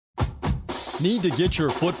Need to get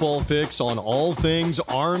your football fix on all things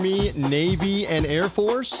Army, Navy, and Air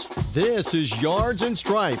Force? This is Yards and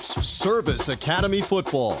Stripes Service Academy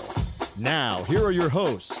Football. Now, here are your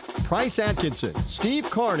hosts, Price Atkinson, Steve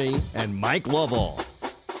Carney, and Mike Lovell.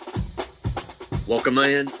 Welcome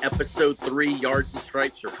in, Episode 3, Yards and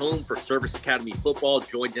Stripes, your home for Service Academy Football.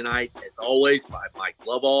 Joined tonight, as always, by Mike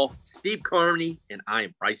Lovell, Steve Carney, and I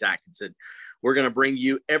am Price Atkinson. We're going to bring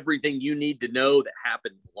you everything you need to know that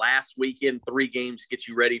happened last weekend. 3 games to get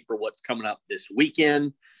you ready for what's coming up this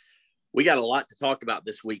weekend. We got a lot to talk about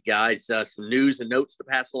this week, guys. Some news and notes to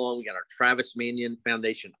pass along. We got our Travis Manion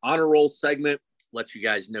Foundation Honor Roll segment. Let you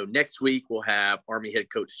guys know next week we'll have Army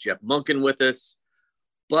head coach Jeff Monken with us.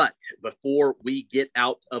 But before we get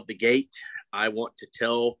out of the gate, I want to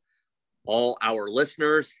tell all our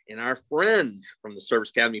listeners and our friends from the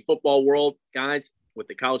Service Academy football world, guys, with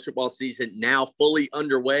the college football season now fully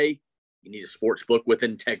underway, you need a sports book with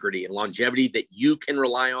integrity and longevity that you can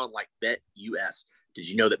rely on, like BetUS. Did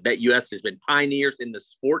you know that BetUS has been pioneers in the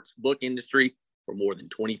sports book industry for more than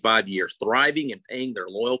 25 years, thriving and paying their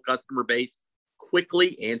loyal customer base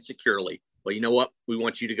quickly and securely? Well, you know what? We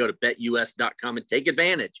want you to go to betus.com and take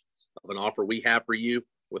advantage of an offer we have for you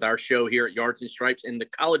with our show here at Yards and Stripes and the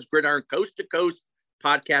College Gridiron Coast to Coast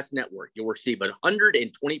Podcast Network. You'll receive a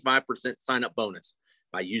 125% sign-up bonus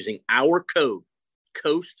by using our code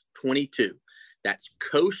COAST22. That's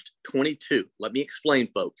COAST22. Let me explain,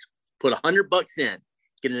 folks. Put $100 in,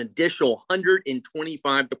 get an additional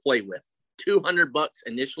 $125 to play with. $200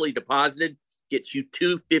 initially deposited gets you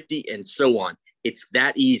 $250 and so on. It's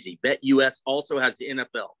that easy. BetUS also has the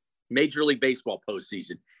NFL, Major League Baseball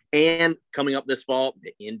postseason, and coming up this fall,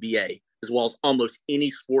 the NBA, as well as almost any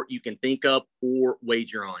sport you can think of or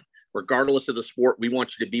wager on. Regardless of the sport, we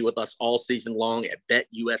want you to be with us all season long at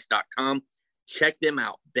betus.com. Check them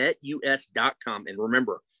out, betus.com. And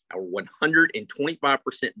remember, our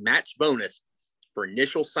 125% match bonus for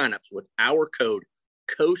initial signups with our code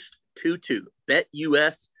COAST22.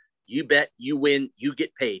 BetUS, you bet, you win, you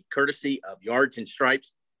get paid, courtesy of Yards and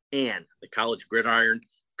Stripes and the College Gridiron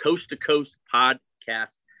Coast to Coast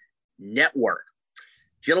Podcast Network.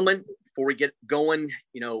 Gentlemen, before we get going,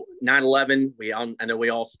 9/11, I know we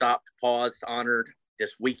all stopped, paused, honored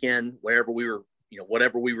this weekend, wherever we were,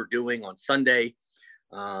 whatever we were doing on Sunday.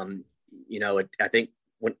 I think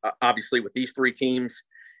when obviously with these 3 teams,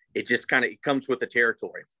 it just it comes with the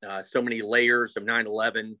territory. So many layers of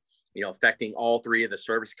 9/11, affecting all 3 of the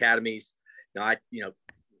service academies. I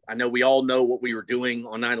know we all know what we were doing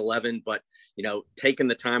on 9/11, but, taking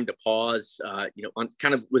the time to pause,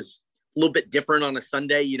 kind of was a little bit different on a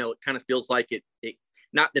Sunday. It kind of feels like it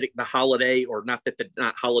not that the holiday, or not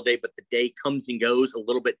holiday, but the day comes and goes a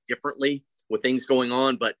little bit differently with things going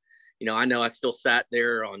on. But, I know I still sat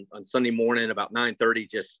there on Sunday morning about 9:30,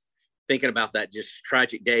 just thinking about that just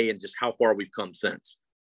tragic day and just how far we've come since.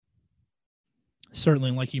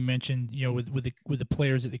 Certainly, like you mentioned, with the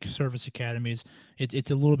players at the service academies,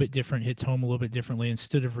 it's a little bit different, hits home a little bit differently.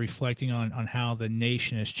 Instead of reflecting on how the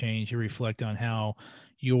nation has changed, you reflect on how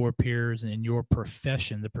your peers and your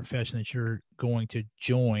profession, the profession that you're going to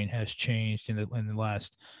join, has changed in the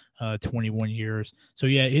last 21 years. So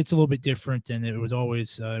yeah, it's a little bit different, and it was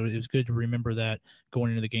always it was good to remember that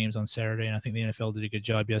going into the games on Saturday. And I think the NFL did a good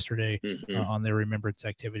job yesterday on their remembrance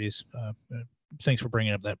activities. Thanks for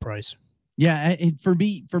bringing up that, Price. Yeah, and for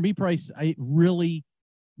me, Price, it really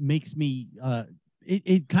makes me.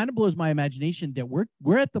 It kind of blows my imagination that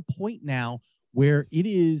we're at the point now where it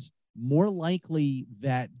is more likely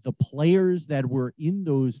that the players that were in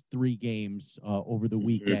those 3 games over the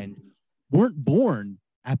weekend weren't born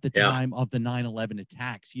at the time of the 9/11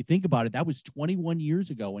 attacks. You think about it, that was 21 years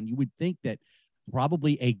ago, and you would think that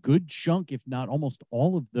probably a good chunk, if not almost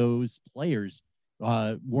all of those players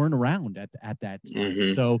weren't around at that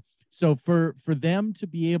time. So for them to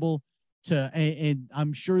be able to, and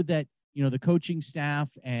I'm sure that, the coaching staff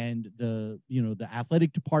and the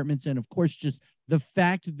athletic departments, and of course, just the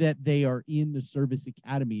fact that they are in the service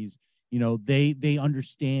academies, they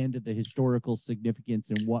understand the historical significance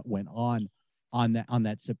and what went on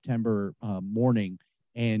that September morning.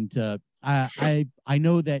 And I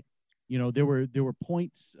know that, there were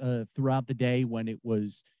points throughout the day when it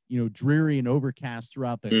was, dreary and overcast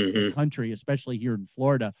throughout the country, especially here in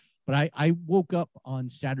Florida. But I woke up on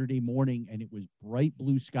Saturday morning and it was bright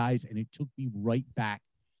blue skies, and it took me right back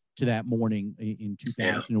to that morning in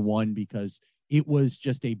 2001 because it was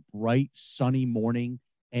just a bright, sunny morning,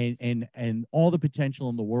 and all the potential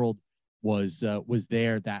in the world was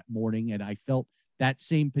there that morning, and I felt that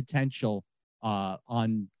same potential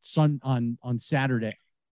on Saturday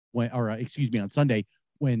on Sunday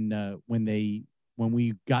when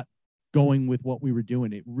we got going with what we were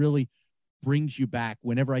doing. It really brings you back.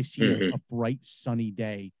 Whenever I see a bright, sunny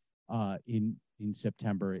day in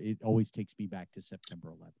September, it always takes me back to September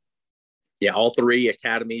 11th. Yeah, all three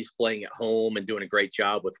academies playing at home and doing a great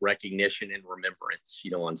job with recognition and remembrance,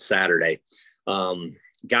 on Saturday.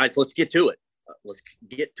 Guys, let's get to it. Let's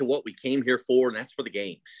get to what we came here for, and that's for the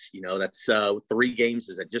games. That's 3 games,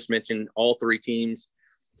 as I just mentioned, all 3 teams,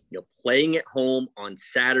 playing at home on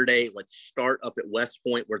Saturday. Let's start up at West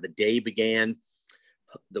Point where the day began.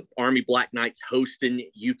 The Army Black Knights hosting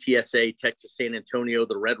UTSA, Texas San Antonio,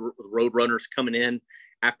 the Roadrunners coming in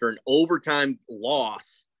after an overtime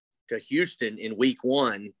loss to Houston in week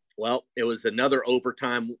 1. Well, it was another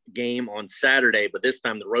overtime game on Saturday, but this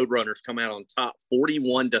time the Roadrunners come out on top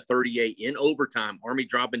 41-38 in overtime. Army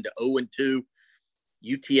dropping to 0-2.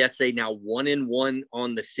 UTSA now 1-1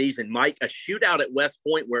 on the season. Mike, a shootout at West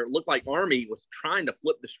Point where it looked like Army was trying to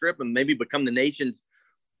flip the script and maybe become the nation's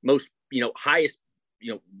most, highest,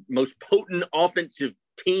 most potent offensive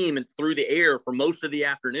team and through the air for most of the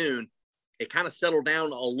afternoon. It kind of settled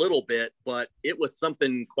down a little bit, but it was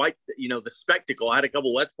something quite, the spectacle. I had a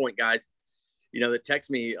couple West Point guys, that text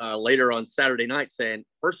me later on Saturday night saying,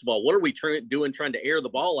 first of all, what are we doing trying to air the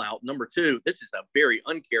ball out? Number 2, this is a very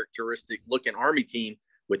uncharacteristic looking Army team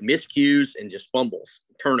with miscues and just fumbles,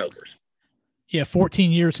 turnovers. Yeah,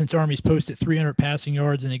 14 years since Army's posted 300 passing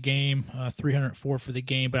yards in a game, 304 for the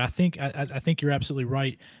game. But I think you're absolutely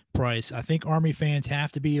right, Price. I think Army fans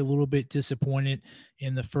have to be a little bit disappointed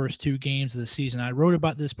in the first 2 games of the season. I wrote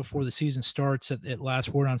about this before the season starts at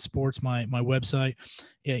Last Word on Sports, my website.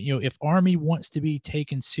 If Army wants to be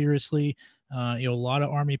taken seriously, a lot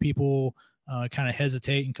of Army people kind of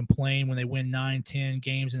hesitate and complain when they win 9-10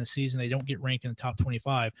 games in a season. They don't get ranked in the top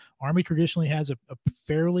 25. Army traditionally has a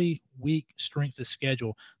fairly weak strength of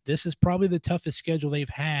schedule. This is probably the toughest schedule they've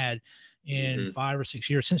had in 5 or 6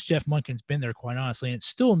 years since Jeff Monken's been there, quite honestly. And it's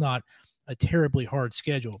still not a terribly hard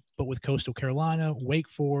schedule, but with Coastal Carolina, Wake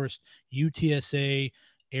Forest, UTSA,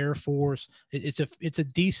 Air Force, it's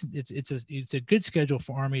a good schedule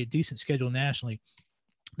for Army, a decent schedule nationally.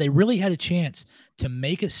 They really had a chance to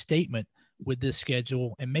make a statement with this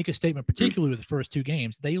schedule and make a statement, particularly with the first 2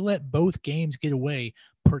 games. They let both games get away,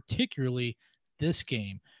 particularly this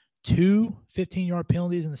game. 2 15-yard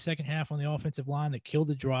penalties in the second half on the offensive line that killed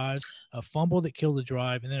the drive, a fumble that killed the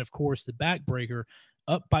drive, and then, of course, the backbreaker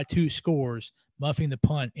up by 2 scores, muffing the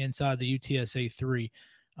punt inside the UTSA 3.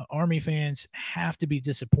 Army fans have to be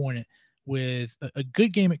disappointed with a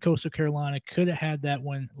good game at Coastal Carolina. Could have had that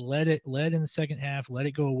one, led in the second half, let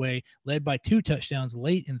it go away, led by 2 touchdowns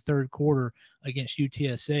late in third quarter against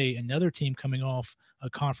UTSA, another team coming off a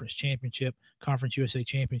Conference USA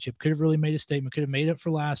championship. Could have really made a statement, could have made up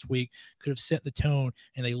for last week, could have set the tone,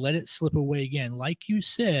 and they let it slip away again, like you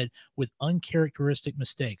said, with uncharacteristic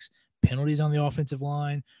mistakes. Penalties on the offensive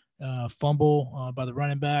line, fumble by the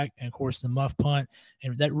running back, and of course the muff punt,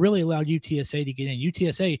 and that really allowed UTSA to get in.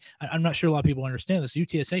 UTSA, I'm not sure a lot of people understand this.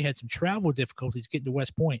 UTSA had some travel difficulties getting to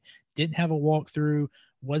West Point, didn't have a walkthrough,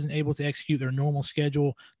 wasn't able to execute their normal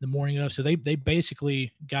schedule the morning of. So they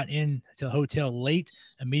basically got in to the hotel late,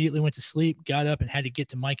 immediately went to sleep, got up, and had to get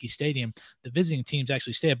to Michie Stadium. The visiting teams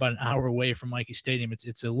actually stay about an hour away from Michie Stadium.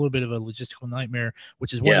 It's a little bit of a logistical nightmare,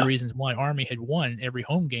 which is one of the reasons why Army had won every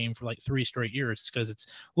home game for like 3 straight years. It's because it's a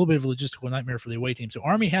little bit of a logistical nightmare for the away team. So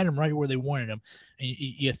Army had them right where they wanted them. And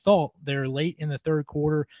you thought they're late in the third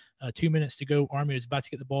quarter, 2 minutes to go. Army was about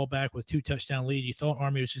to get the ball back with 2 touchdown lead. You thought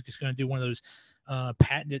Army was just going to do one of those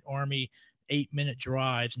patented Army 8-minute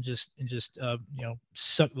drives and just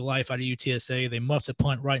suck the life out of UTSA. They muffed a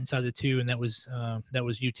punt right inside the 2, and that was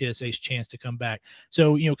UTSA's chance to come back.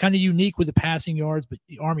 So kind of unique with the passing yards, but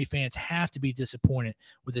the Army fans have to be disappointed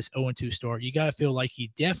with this 0-2 start. You got to feel like you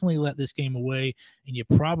definitely let this game away, and you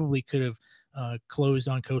probably could have closed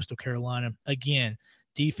on Coastal Carolina again.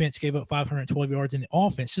 Defense gave up 512 yards in the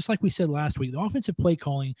offense, just like we said last week. The offensive play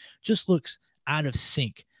calling just looks out of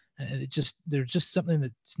sync. There's just something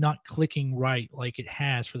that's not clicking right like it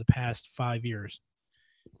has for the past 5 years.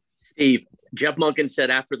 Steve, Jeff Monken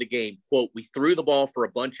said after the game, quote, "We threw the ball for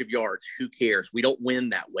a bunch of yards. Who cares? We don't win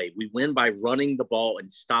that way. We win by running the ball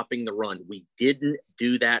and stopping the run. We didn't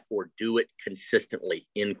do that or do it consistently,"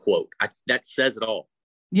 end quote. That says it all.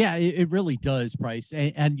 Yeah, it really does, Price.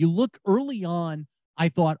 And you look early on, I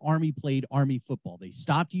thought Army played Army football. They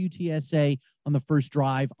stopped UTSA on the first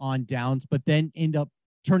drive on downs, but then end up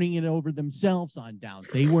turning it over themselves on downs.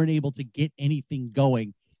 They weren't able to get anything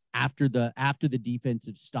going after the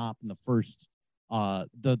defensive stop in the first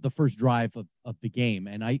drive of the game.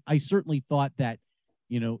 And I certainly thought that,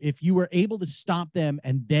 if you were able to stop them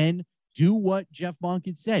and then do what Jeff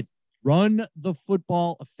Monken said, run the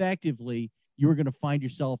football effectively, you were going to find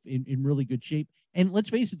yourself in really good shape. And let's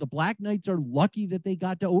face it, the Black Knights are lucky that they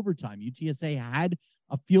got to overtime. UTSA had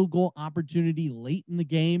a field goal opportunity late in the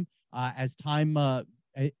game as time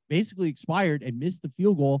basically expired and missed the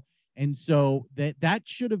field goal. And so that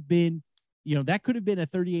should have been, that could have been a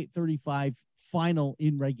 38-35 final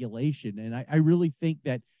in regulation. And I really think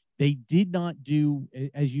that they did not do,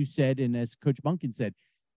 as you said, and as Coach Monken said,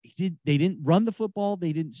 they didn't run the football.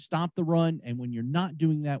 They didn't stop the run. And when you're not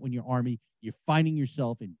doing that, when you're Army, you're finding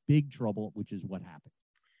yourself in big trouble, which is what happened.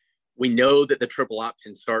 We know that the triple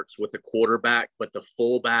option starts with the quarterback, but the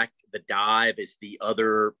fullback, the dive is the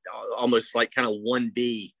other, almost like kind of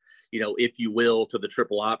 1B, if you will, to the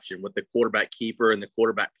triple option with the quarterback keeper and the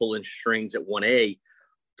quarterback pulling strings at 1A.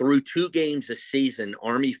 Through 2 games this season,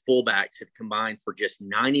 Army fullbacks have combined for just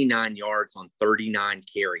 99 yards on 39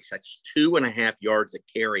 carries. That's 2.5 yards a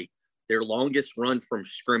carry. Their longest run from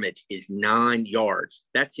scrimmage is 9 yards.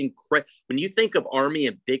 That's incredible. When you think of Army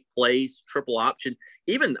and big plays, triple option,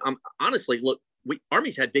 even honestly, look,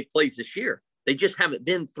 Army's had big plays this year. They just haven't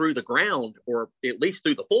been through the ground, or at least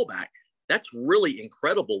through the fullback. That's really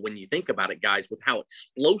incredible when you think about it, guys, with how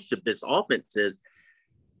explosive this offense is.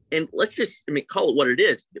 And let's just, call it what it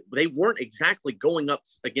is. They weren't exactly going up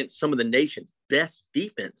against some of the nation's best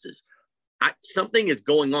defenses. Something is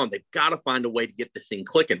going on. They've got to find a way to get this thing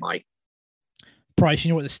clicking, Mike. Price, you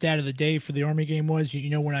know what the stat of the day for the Army game was?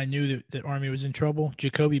 When I knew that Army was in trouble?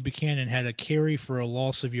 Jacoby Buchanan had a carry for a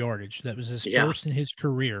loss of yardage. That was his first in his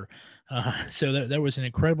career. So that was an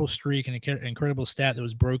incredible streak and an incredible stat that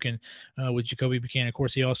was broken with Jacoby Buchanan. Of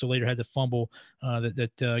course, he also later had the fumble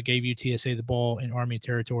that gave UTSA the ball in Army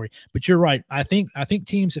territory. But you're right. I think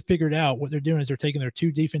teams have figured out what they're doing is they're taking their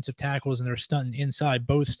 2 defensive tackles and they're stunting inside,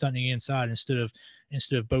 both stunting inside instead of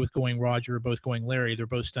both going Roger or both going Larry. They're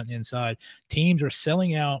both stunting inside. Teams are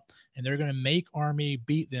selling out, and they're going to make Army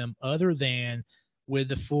beat them other than with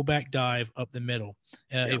the fullback dive up the middle.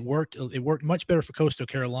 It worked much better for Coastal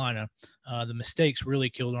Carolina. The mistakes really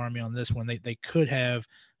killed Army on this one. They could have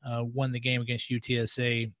won the game against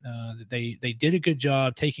UTSA. They did a good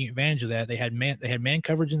job taking advantage of that. They had man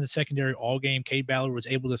coverage in the secondary all game. Cade Ballard was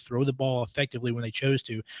able to throw the ball effectively when they chose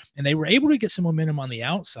to, and they were able to get some momentum on the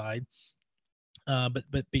outside.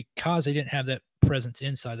 But because they didn't have that presence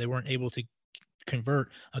inside, they weren't able to convert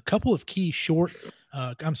a couple key third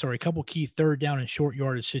down and short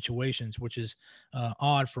yardage situations, which is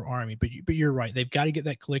odd for Army. But you're right. They've got to get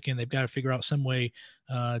that click in. They've got to figure out some way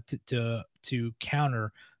to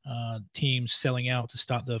counter teams selling out to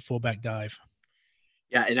stop the fullback dive.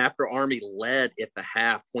 Yeah, and after Army led at the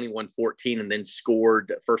half 21-14 and then scored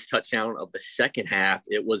the first touchdown of the second half,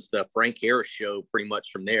 it was the Frank Harris show pretty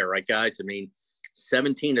much from there, right, guys?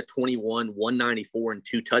 17-21, 194, and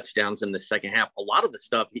 2 touchdowns in the second half. A lot of the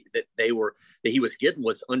stuff that he was getting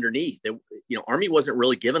was underneath. Army wasn't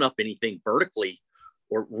really giving up anything vertically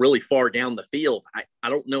or really far down the field. I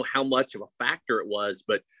don't know how much of a factor it was,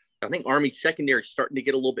 but I think Army's secondary is starting to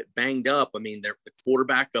get a little bit banged up. They're the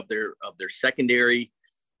quarterback of their secondary,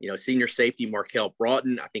 senior safety Markel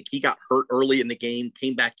Broughton. I think he got hurt early in the game,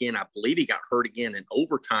 came back in. I believe he got hurt again in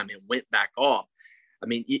overtime and went back off.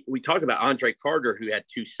 We talk about Andre Carter, who had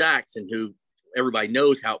 2 sacks and who everybody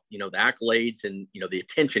knows how, the accolades and, the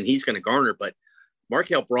attention he's going to garner. But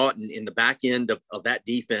Markel Broughton in the back end of that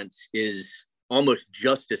defense is almost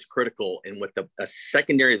just as critical. And with a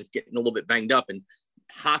secondary that's getting a little bit banged up and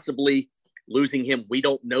possibly losing him, we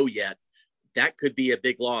don't know yet. That could be a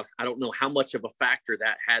big loss. I don't know how much of a factor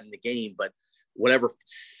that had in the game, but whatever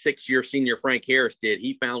 6-year senior Frank Harris did,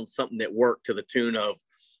 he found something that worked to the tune of,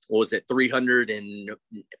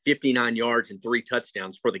 359 yards and 3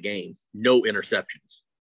 touchdowns for the game. No interceptions.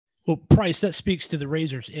 Well, Price, that speaks to the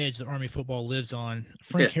razor's edge that Army football lives on.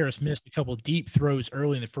 Frank Harris missed a couple of deep throws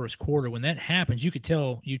early in the first quarter. When that happens, you could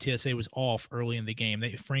tell UTSA was off early in the game.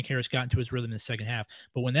 Frank Harris got into his rhythm in the second half.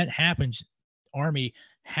 But when that happens, Army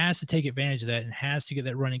has to take advantage of that and has to get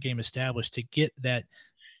that running game established to get that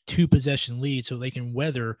 2-possession lead so they can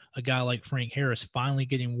weather a guy like Frank Harris finally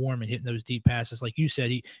getting warm and hitting those deep passes. Like you said,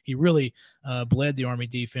 he really bled the Army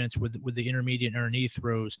defense with the intermediate and underneath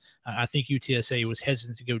throws. I think UTSA was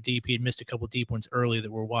hesitant to go deep. He had missed a couple deep ones early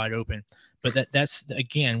that were wide open. But that's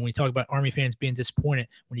again, when we talk about Army fans being disappointed,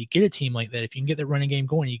 when you get a team like that, if you can get the running game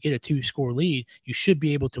going, you get a 2-score lead, you should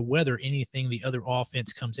be able to weather anything the other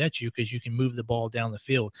offense comes at you because you can move the ball down the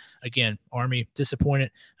field. Again, Army disappointed,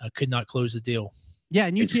 could not close the deal. Yeah,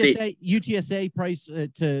 and UTSA Price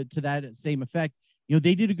to that same effect.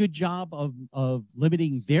 They did a good job of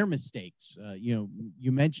limiting their mistakes. You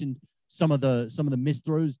mentioned some of the missed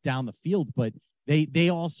throws down the field, but they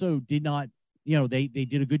also did not they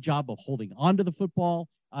did a good job of holding on to the football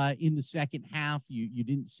in the second half. You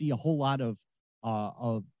didn't see a whole lot of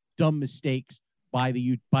dumb mistakes by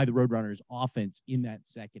the Roadrunners offense in that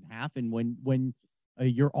second half. And when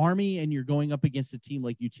you're Army and you're going up against a team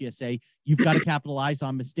like UTSA, you've got to capitalize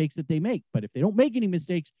on mistakes that they make. But if they don't make any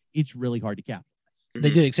mistakes, it's really hard to capitalize. They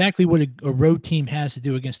did exactly what a road team has to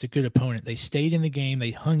do against a good opponent. They stayed in the game.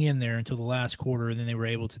 They hung in there until the last quarter, and then they were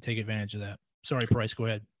able to take advantage of that. Sorry, Price, go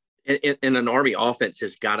ahead. And an Army offense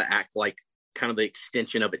has got to act like kind of the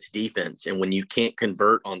extension of its defense. And when you can't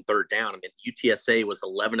convert on third down, I mean, UTSA was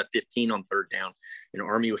 11 of 15 on third down, and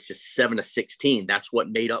Army was just 7 of 16. That's what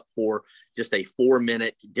made up for just a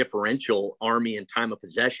 4-minute differential, Army in time of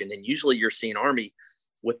possession. And usually you're seeing Army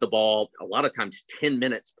with the ball a lot of times 10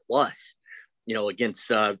 minutes plus, against,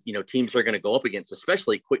 teams they're going to go up against,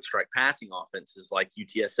 especially quick strike passing offenses like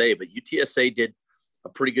UTSA. But UTSA did a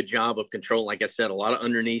pretty good job of control. Like I said, a lot of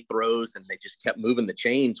underneath throws, and they just kept moving the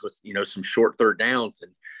chains with, some short third downs,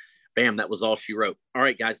 and bam, that was all she wrote. All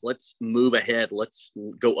right, guys, let's move ahead. Let's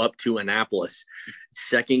go up to Annapolis.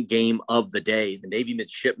 Second game of the day, the Navy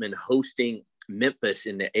Midshipmen hosting Memphis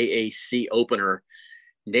in the AAC opener.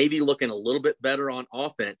 Navy looking a little bit better on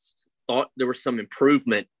offense. Thought there was some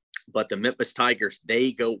improvement, but the Memphis Tigers,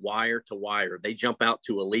 they go wire to wire. They jump out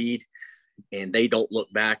to a lead, and they don't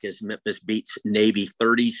look back as Memphis beats Navy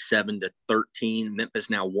 37-13. Memphis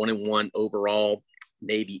now 1-1 overall.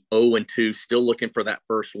 Navy 0-2, still looking for that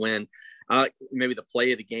first win. Maybe the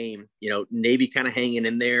play of the game, Navy kind of hanging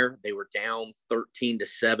in there. They were down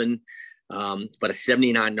 13-7, but a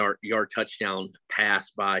 79-yard touchdown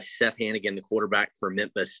pass by Seth Hannigan, the quarterback for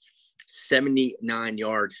Memphis. 79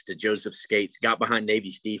 yards to Joseph Skates, got behind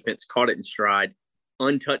Navy's defense, caught it in stride,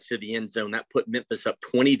 untouched to the end zone. That put Memphis up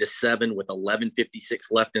 20-7 with 11:56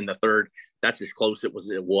 left in the third. That's as close it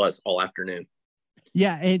was all afternoon.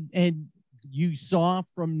 Yeah, and you saw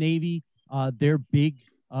from Navy their big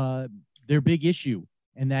issue,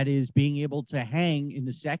 and that is being able to hang in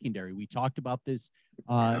the secondary. We talked about this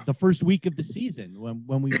the first week of the season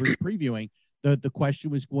when we were previewing. The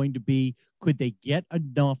question was going to be, could they get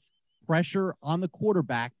enough pressure on the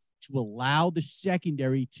quarterback to allow the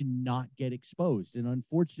secondary to not get exposed? And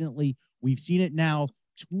unfortunately, we've seen it now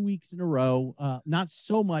 2 weeks in a row, not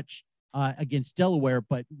so much against Delaware,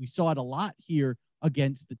 but we saw it a lot here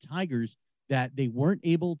against the Tigers, that they weren't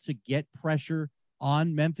able to get pressure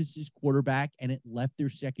on Memphis's quarterback, and it left their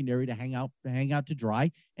secondary to hang out to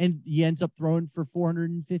dry. And he ends up throwing for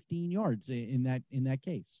 415 yards in that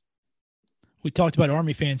case. We talked about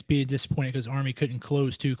Army fans being disappointed because Army couldn't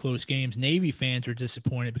close 2 close games. Navy fans are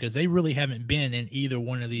disappointed because they really haven't been in either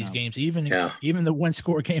one of these games. Even the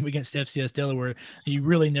 1-score game against FCS Delaware, there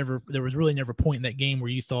was really never a point in that game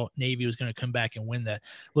where you thought Navy was going to come back and win that.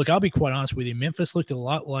 Look, I'll be quite honest with you. Memphis looked a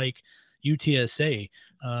lot like UTSA.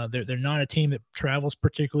 They're not a team that travels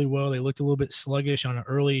particularly well. They looked a little bit sluggish on an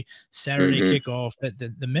early Saturday kickoff.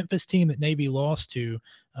 The Memphis team that Navy lost to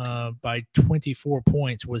by 24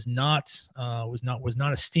 points was not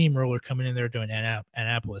a steamroller coming in there doing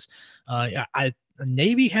Annapolis.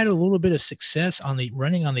 Navy had a little bit of success on the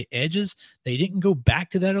running on the edges. They didn't go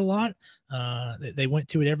back to that a lot. They went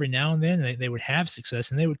to it every now and then. They would have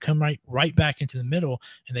success, and they would come right back into the middle,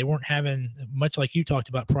 and they weren't having, much like you talked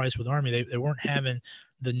about Price with Army, they weren't having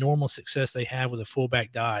the normal success they have with a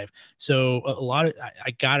fullback dive. So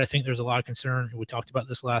I got to think there's a lot of concern. We talked about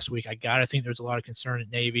this last week. I got to think there's a lot of concern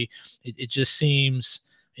at Navy. It just seems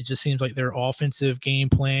like their offensive game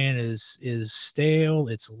plan is stale.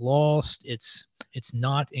 It's lost. It's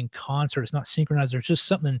not in concert. It's not synchronized. There's just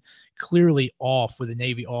something clearly off with the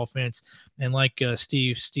Navy offense. And like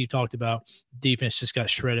Steve talked about, defense just got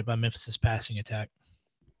shredded by Memphis's passing attack.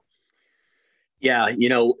 Yeah,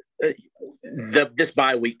 this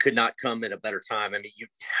bye week could not come at a better time. I mean,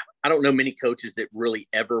 I don't know many coaches that really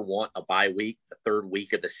ever want a bye week, the third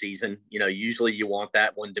week of the season. Usually you want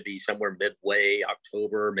that one to be somewhere midway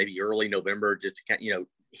October, maybe early November, just to kind of,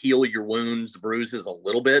 heal your wounds, bruises a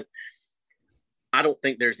little bit. I don't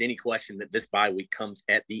think there's any question that this bye week comes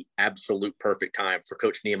at the absolute perfect time for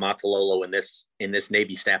Coach Niumatalolo and this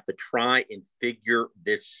Navy staff to try and figure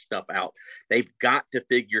this stuff out. They've got to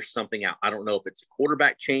figure something out. I don't know if it's a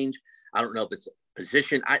quarterback change. I don't know if it's a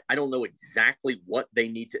position. I don't know exactly what they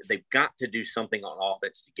need to. They've got to do something on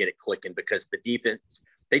offense to get it clicking, because the defense,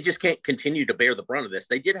 they just can't continue to bear the brunt of this.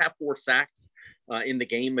 They did have 4 sacks in the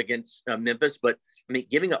game against Memphis, but I mean,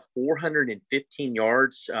 giving up 415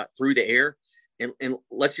 yards through the air. And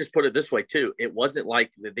let's just put it this way, too. It wasn't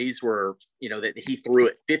like these were, that he threw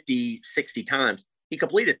it 50, 60 times. He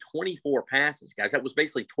completed 24 passes, guys. That was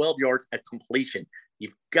basically 12 yards at completion.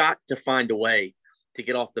 You've got to find a way to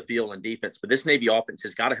get off the field on defense. But this Navy offense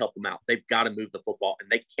has got to help them out. They've got to move the football, and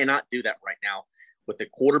they cannot do that right now with the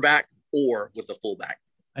quarterback or with the fullback.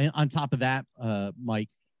 And on top of that, Mike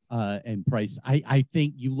and Price, I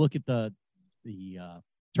think you look at the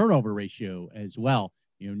turnover ratio as well.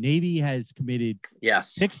 Navy has committed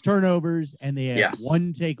 6 turnovers, and they have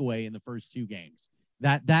 1 takeaway in the first 2 games.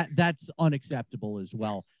 That's unacceptable as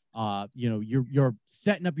well. You're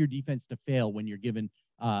setting up your defense to fail when you're given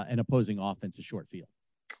an opposing offense a short field.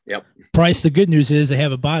 Yep. Price, the good news is they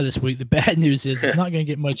have a bye this week. The bad news is it's not going to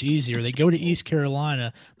get much easier. They go to East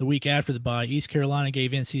Carolina the week after the bye. East Carolina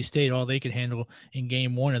gave NC State all they could handle in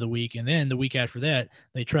game 1 of the week. And then the week after that,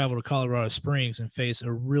 they travel to Colorado Springs and face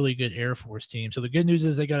a really good Air Force team. So the good news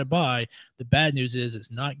is they got a bye. The bad news is it's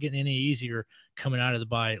not getting any easier coming out of the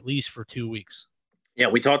bye, at least for 2 weeks. Yeah,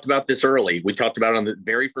 we talked about this early. We talked about on the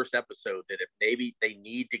very first episode that if Navy, they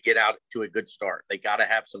need to get out to a good start. They got to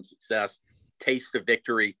have some success, taste of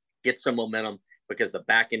victory, get some momentum, because the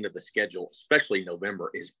back end of the schedule, especially November,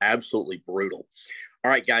 is absolutely brutal.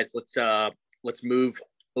 All right, guys, let's move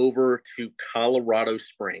over to Colorado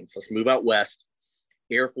Springs. Let's move out west.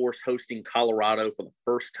 Air Force hosting Colorado for the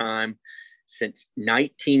first time since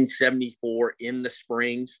 1974 in the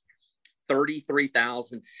Springs.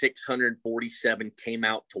 33,647 came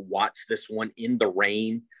out to watch this one in the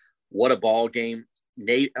rain. What a ball game.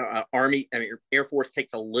 Air Force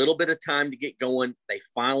takes a little bit of time to get going. They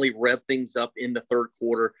finally rev things up in the third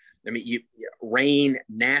quarter. Rain,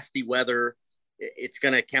 nasty weather. It's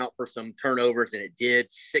going to account for some turnovers, and it did.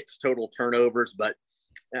 6 total turnovers, but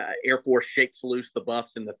Air Force shakes loose the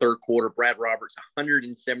Buffs in the third quarter. Brad Roberts,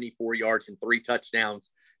 174 yards and 3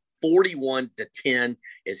 touchdowns. 41-10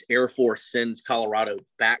 as Air Force sends Colorado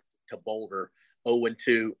back to Boulder.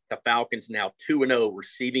 0-2. The Falcons now 2-0,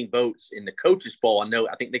 receiving votes in the coaches poll. I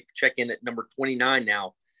think they check in at number 29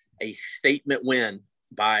 now. A statement win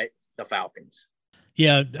by the Falcons.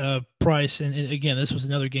 Yeah, Price, and again, this was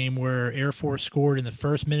another game where Air Force scored in the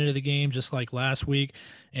first minute of the game, just like last week,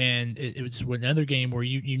 and it was another game where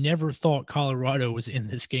you never thought Colorado was in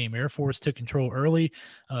this game. Air Force took control early.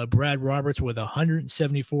 Brad Roberts with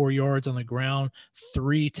 174 yards on the ground,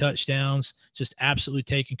 3 touchdowns, just absolutely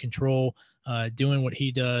taking control. Doing what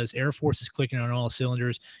he does. Air Force is clicking on all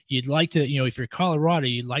cylinders. You'd like to, if you're Colorado,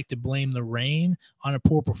 you'd like to blame the rain on a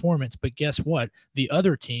poor performance. But guess what? The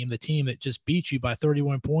other team, the team that just beat you by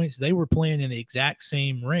 31 points, they were playing in the exact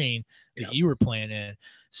same rain that you were playing in.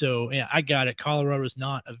 So yeah, I got it. Colorado's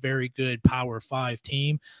not a very good Power 5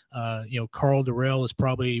 team. Carl Durrell is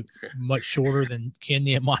probably much shorter than Ken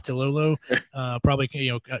Niumatalolo.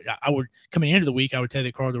 Probably, I would, coming into the week, I would tell you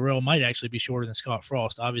that Carl Durrell might actually be shorter than Scott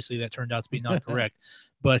Frost. Obviously, that turned out to be not correct.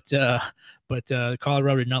 But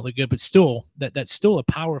Colorado did not look good. But still, that's still a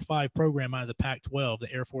Power 5 program out of the Pac-12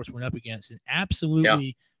 that Air Force went up against and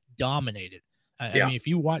absolutely dominated. I mean, if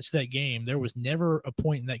you watch that game, there was never a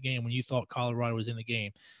point in that game when you thought Colorado was in the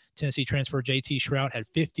game. Tennessee transfer J.T. Shrout had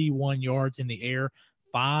 51 yards in the air,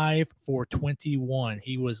 5 for 21.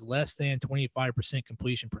 He was less than 25%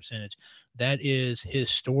 completion percentage. That is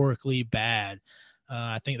historically bad.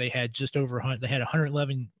 I think they had just over they had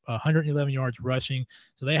 111 yards rushing.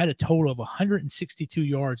 So they had a total of 162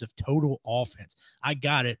 yards of total offense. I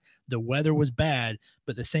got it. The weather was bad,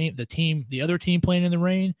 but the other team playing in the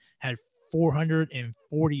rain had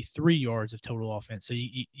 443 yards of total offense. So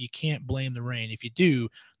you can't blame the rain. If you do,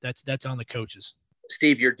 that's on the coaches.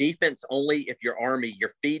 Steve, your defense only, if you're Army,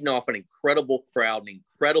 you're feeding off an incredible crowd, an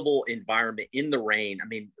incredible environment in the rain. I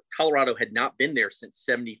mean, Colorado had not been there since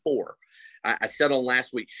 74. I said on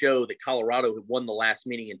last week's show that Colorado had won the last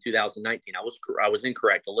meeting in 2019. I was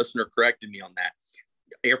incorrect. A listener corrected me on that.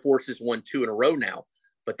 Air Force has won 2 in a row now.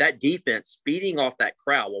 But that defense, feeding off that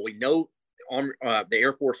crowd, well, we know the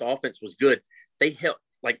Air Force offense was good. They held,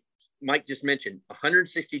 like Mike just mentioned,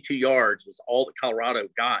 162 yards was all that Colorado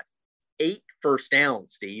got. 8 first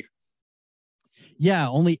downs, Steve. Yeah,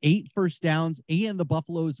 only 8 first downs, and the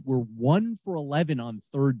Buffaloes were 1 for 11 on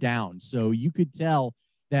third down. So you could tell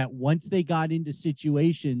that once they got into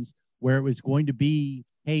situations where it was going to be,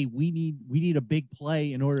 hey, we need a big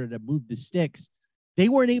play in order to move the sticks, they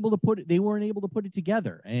weren't able to put it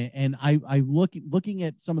together. And I looking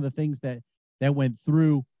at some of the things that went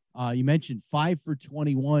through. You mentioned 5 for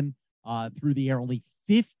 21 through the air, only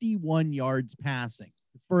 51 yards passing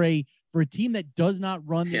for a team that does not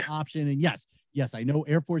run the option. And yes, I know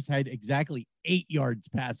Air Force had exactly 8 yards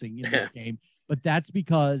passing in this game, but that's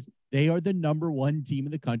because they are the number 1 team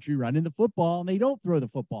in the country running the football, and they don't throw the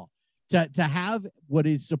football. To have what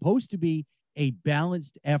is supposed to be a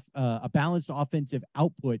balanced offensive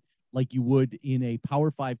output like you would in a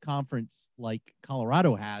Power 5 conference like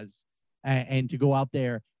Colorado has, and to go out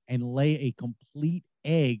there and lay a complete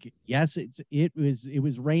egg. Yes, it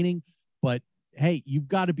was raining, but hey, you've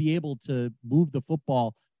got to be able to move the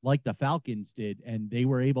football like the Falcons did, and they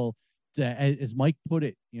were able to, as Mike put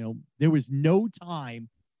it, there was no time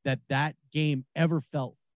that game ever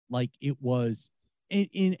felt like it was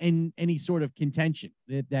in any sort of contention.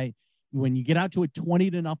 That when you get out to a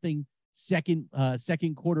 20-0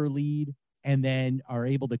 second quarter lead and then are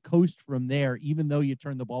able to coast from there, even though you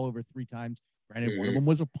turn the ball over 3 times. Granted, one of them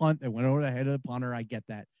was a punt that went over the head of the punter. I get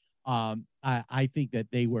that. I think that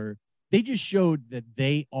they just showed that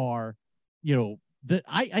they are,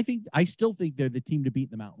 I still think they're the team to beat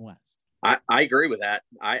in the Mountain West. I agree with that.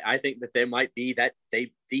 I think that they might be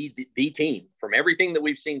the team from everything that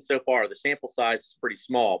we've seen so far. The sample size is pretty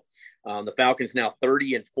small. The Falcons now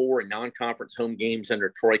 30-4 in non-conference home games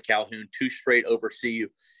under Troy Calhoun, 2 straight over CU.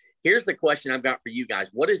 Here's the question I've got for you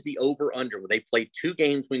guys. What is the over-under? They played 2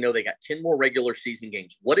 games. We know they got 10 more regular season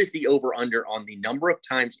games. What is the over-under on the number of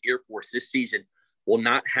times Air Force this season will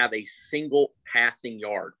not have a single passing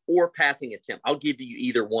yard or passing attempt? I'll give you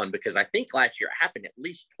either one because I think last year it happened at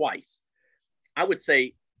least twice. I would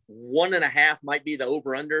say 1.5 might be the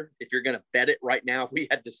over-under if you're going to bet it right now. If we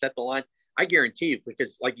had to set the line, I guarantee you,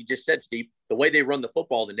 because like you just said, Steve, the way they run the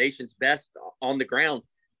football, the nation's best on the ground,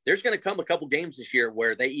 there's going to come a couple games this year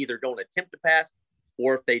where they either don't attempt to pass,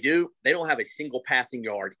 or if they do, they don't have a single passing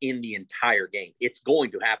yard in the entire game. It's going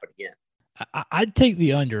to happen again. I'd take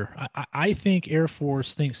the under. I think Air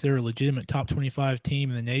Force thinks they're a legitimate top 25 team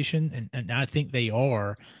in the nation, and I think they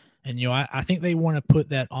are. And, I think they want to put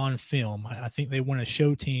that on film. I think they want to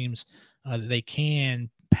show teams that they can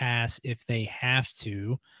pass if they have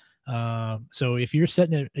to. So if you're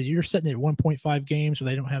setting it at 1.5 games where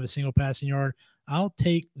they don't have a single passing yard, I'll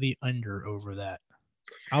take the under over that.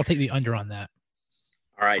 I'll take the under on that.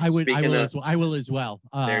 All right. I will as well.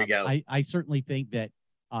 There you go. I certainly think that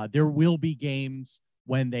there will be games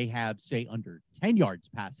when they have, say, under 10 yards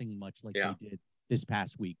passing, much like they did this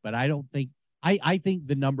past week. But I don't think I think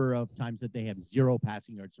the number of times that they have 0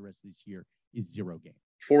 passing yards the rest of this year is 0 games.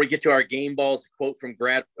 Before we get to our game balls, a quote from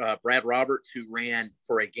Brad Roberts, who ran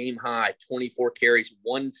for a game high 24 carries,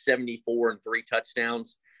 174 and 3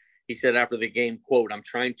 touchdowns. He said after the game, quote, "I'm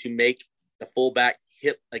trying to make the fullback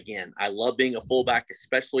hip again. I love being a fullback,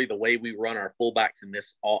 especially the way we run our fullbacks in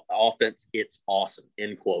this offense. It's awesome,"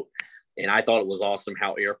 end quote. And I thought it was awesome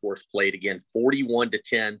how Air Force played again,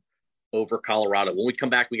 41-10 over Colorado. When we come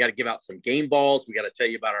back, we got to give out some game balls. We got to tell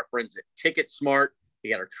you about our friends at Ticket Smart. We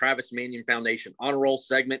got our Travis Manion Foundation Honor Roll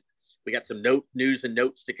segment. We got some news and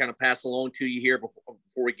notes to kind of pass along to you here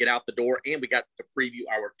before we get out the door. And we got to preview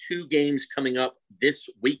our 2 games coming up this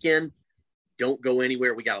weekend. Don't go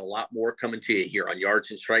anywhere. We got a lot more coming to you here on Yards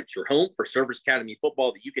and Stripes, your home for Service Academy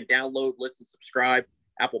football that you can download, listen, subscribe,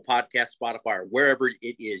 Apple Podcasts, Spotify, or wherever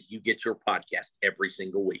it is you get your podcast every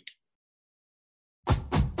single week.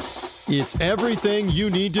 It's everything you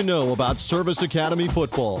need to know about Service Academy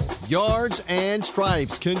football. Yards and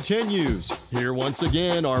Stripes continues. Here once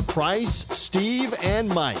again are Price, Steve, and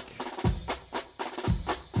Mike.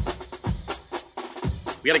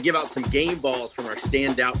 We got to give out some game balls from our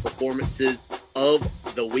standout performances of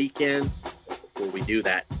the weekend. Before we do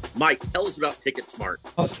that, Mike, tell us about Ticket Smart.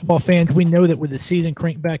 Football fans, we know that with the season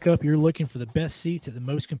cranked back up, you're looking for the best seats at the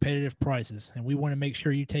most competitive prices, and we want to make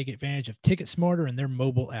sure you take advantage of Ticket Smarter and their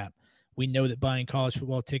mobile app. We know that buying college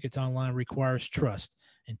football tickets online requires trust,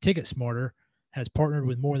 and Ticket Smarter has partnered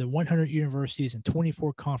with more than 100 universities and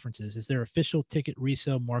 24 conferences as their official ticket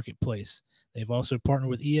resale marketplace. They've also partnered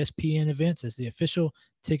with ESPN Events as the official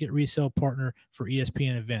ticket resale partner for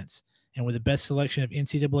ESPN Events. And with the best selection of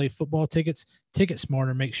NCAA football tickets, Ticket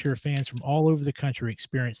Smarter makes sure fans from all over the country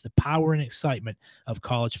experience the power and excitement of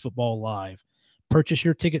college football live. Purchase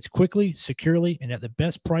your tickets quickly, securely, and at the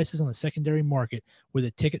best prices on the secondary market with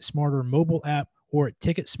a Ticket Smarter mobile app or at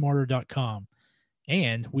ticketsmarter.com.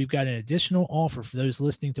 And we've got an additional offer for those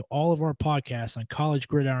listening to all of our podcasts on College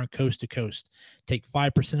Gridiron Coast to Coast. Take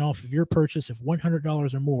 5% off of your purchase of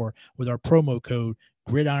 $100 or more with our promo code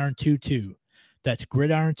GRIDIRON22. That's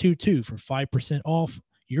GRIDIRON22 for 5% off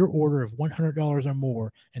your order of $100 or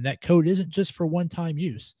more. And that code isn't just for one-time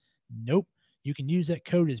use. Nope. You can use that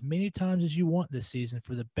code as many times as you want this season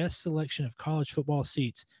for the best selection of college football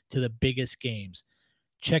seats to the biggest games.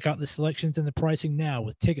 Check out the selections and the pricing now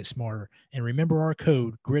with Ticket Smarter, and remember our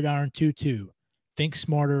code GRIDIRON22. Think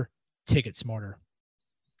smarter, Ticket Smarter.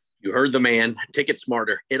 You heard the man, Ticket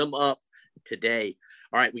Smarter. Hit them up today.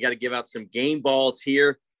 All right, we got to give out some game balls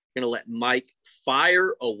here. Going to let Mike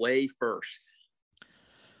fire away first.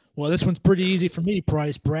 Well, this one's pretty easy for me,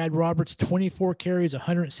 Price. Brad Roberts, 24 carries,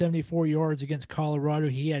 174 yards against Colorado.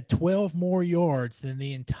 He had 12 more yards than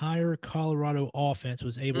the entire Colorado offense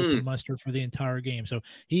was able to muster for the entire game. So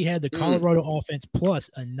he had the Colorado offense plus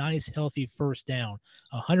a nice, healthy first down,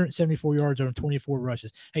 174 yards on 24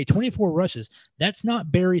 rushes. Hey, 24 rushes, that's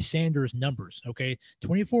not Barry Sanders numbers, okay?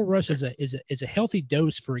 24 rushes is a healthy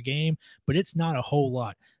dose for a game, but it's not a whole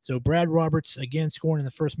lot. So Brad Roberts, again, scoring in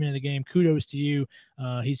the first minute of the game. Kudos to you.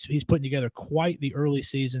 He's putting together quite the early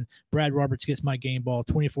season. Brad Roberts gets my game ball,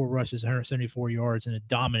 24 rushes, 174 yards, and a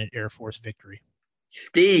dominant Air Force victory.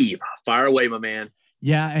 Steve, fire away, my man.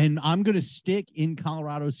 Yeah, and I'm going to stick in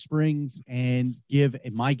Colorado Springs and give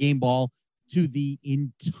my game ball to the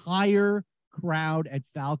entire crowd at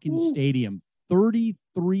Falcon Stadium.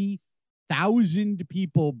 33,000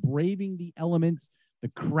 people braving the elements, the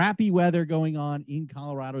crappy weather going on in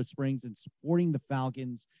Colorado Springs and supporting the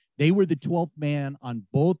Falcons. They were the 12th man on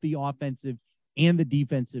both the offensive and the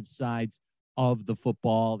defensive sides of the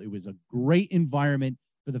football. It was a great environment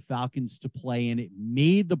for the Falcons to play in. It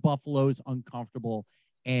made the Buffaloes uncomfortable.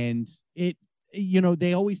 And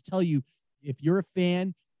they always tell you, if you're a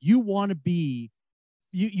fan, you want to be,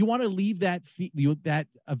 you want to leave that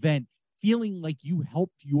event feeling like you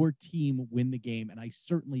helped your team win the game. And I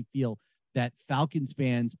certainly feel that Falcons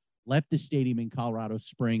fans left the stadium in Colorado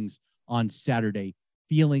Springs on Saturday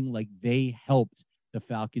feeling like they helped the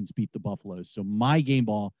Falcons beat the Buffaloes. So my game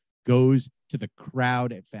ball goes to the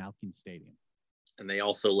crowd at Falcon Stadium. And they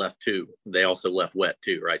also left too. They also left wet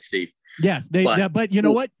too, right, Steve? Yes, but you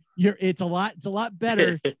know what? It's a lot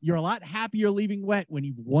better. You're a lot happier leaving wet when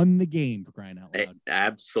you've won the game, for crying out loud.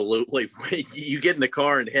 Absolutely. You get in the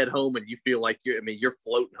car and head home and you feel like you're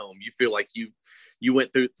floating home. You feel like you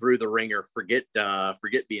went through the ringer. Forget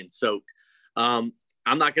being soaked. I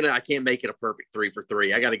can't make it a perfect 3 for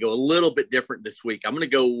 3. I got to go a little bit different this week. I'm going to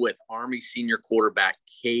go with Army senior quarterback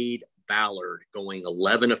Cade Ballard, going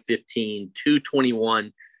 11 of 15,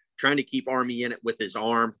 221, trying to keep Army in it with his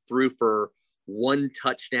arm, threw for 1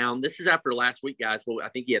 touchdown. This is after last week, guys. Well, I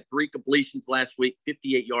think he had 3 completions last week,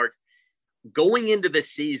 58 yards. Going into the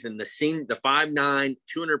season, the 5'9",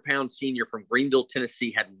 200-pound senior from Greenville,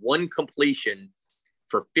 Tennessee, had 1 completion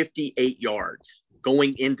for 58 yards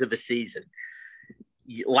going into the season.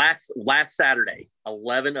 Last Saturday,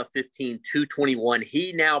 11 of 15, 221.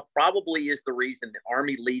 He now probably is the reason that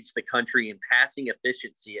Army leads the country in passing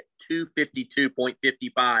efficiency at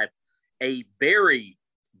 252.55, a very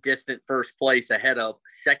distant first place ahead of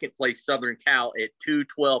second place Southern Cal at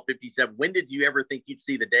 212.57. When did you ever think you'd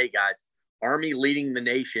see the day, guys? Army leading the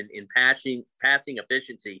nation in passing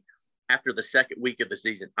efficiency after the second week of the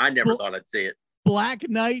season. I never thought I'd see it. Black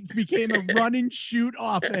Knights became a run and shoot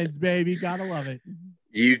offense, baby. Gotta love it.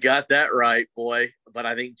 You got that right, boy. But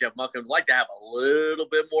I think Jeff Monken would like to have a little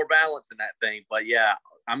bit more balance in that thing. But yeah,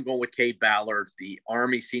 I'm going with Cade Ballard, the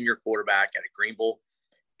Army senior quarterback out of Greenville,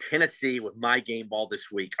 Tennessee, with my game ball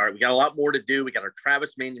this week. All right, we got a lot more to do. We got our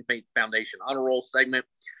Travis Manion Foundation Honor Roll segment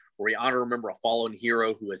where we remember a fallen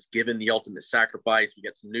hero who has given the ultimate sacrifice. We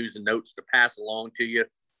got some news and notes to pass along to you.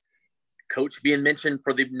 Coach being mentioned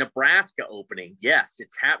for the Nebraska opening. Yes,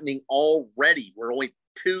 it's happening already. We're only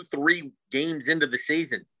 2-3 games into the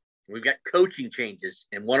season. We've got coaching changes,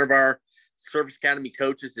 and one of our Service Academy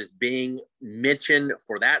coaches is being mentioned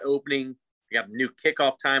for that opening. We got a new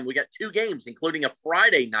kickoff time. We got 2 games, including a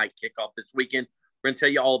Friday night kickoff this weekend. We're going to tell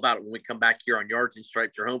you all about it when we come back here on Yards and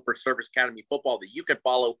Stripes, your home for Service Academy football that you can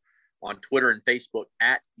follow on Twitter and Facebook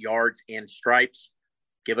at Yards and Stripes.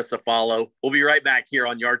 Give us a follow. We'll be right back here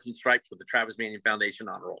on Yards and Stripes with the Travis Manion Foundation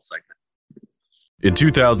Honor Roll segment. In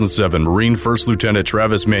 2007, Marine First Lieutenant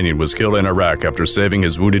Travis Manion was killed in Iraq after saving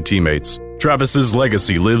his wounded teammates. Travis's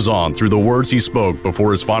legacy lives on through the words he spoke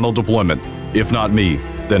before his final deployment. If not me,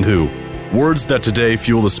 then who? Words that today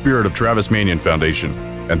fuel the spirit of Travis Manion Foundation.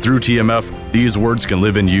 And through TMF, these words can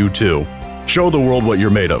live in you too. Show the world what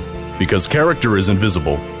you're made of, because character is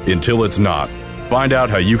invisible until it's not. Find out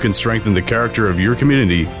how you can strengthen the character of your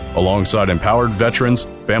community alongside empowered veterans,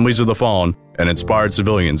 families of the fallen, and inspired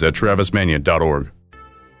civilians at travismanion.org.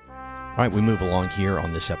 All right, we move along here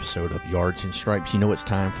on this episode of Yards and Stripes. You know it's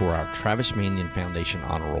time for our Travis Manion Foundation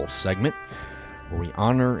Honor Roll segment, where we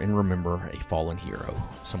honor and remember a fallen hero,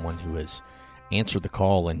 someone who has answered the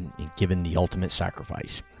call and given the ultimate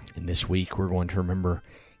sacrifice. And this week, we're going to remember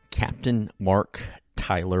Captain Mark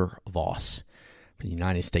Tyler Voss from the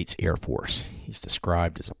United States Air Force. He's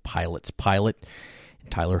described as a pilot's pilot.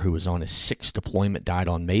 And Tyler, who was on his 6th deployment, died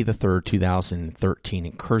on May the 3rd, 2013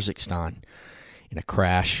 in Kyrgyzstan. in a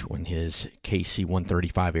crash when his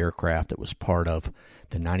KC-135 aircraft that was part of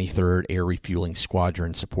the 93rd Air Refueling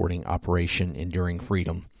Squadron supporting Operation Enduring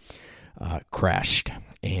Freedom crashed.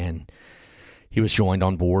 And he was joined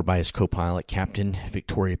on board by his co-pilot, Captain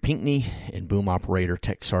Victoria Pinckney, and boom operator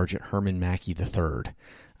Tech Sergeant Herman Mackey III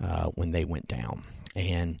when they went down.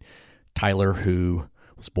 And Tyler, who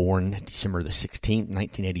was born December the 16th,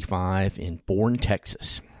 1985 in Bourne,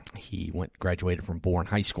 Texas. He graduated from Bourne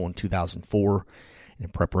High School in 2004. In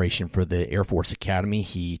preparation for the Air Force Academy,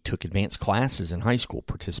 he took advanced classes in high school,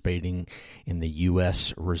 participating in the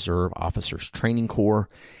U.S. Reserve Officers Training Corps,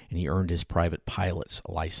 and he earned his private pilot's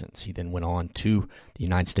license. He then went on to the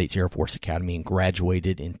United States Air Force Academy and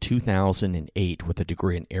graduated in 2008 with a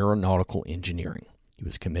degree in aeronautical engineering. He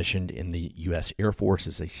was commissioned in the U.S. Air Force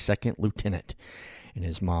as a second lieutenant, and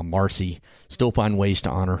his mom, Marcy, still find ways to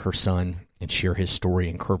honor her son and share his story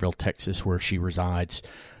in Kerrville, Texas, where she resides.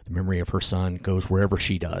 The memory of her son goes wherever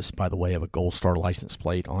she does by the way of a Gold Star license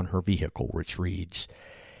plate on her vehicle, which reads,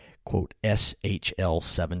 quote,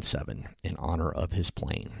 SHL-77 in honor of his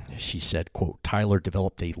plane. She said, quote, Tyler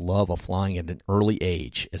developed a love of flying at an early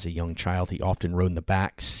age. As a young child, he often rode in the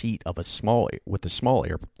back seat of a small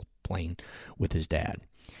airplane with his dad.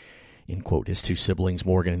 End quote. His two siblings,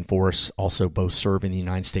 Morgan and Forrest, also both serve in the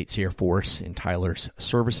United States Air Force, and Tyler's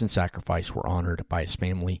service and sacrifice were honored by his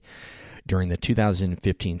family during the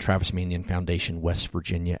 2015 Travis Manion Foundation West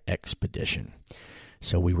Virginia expedition.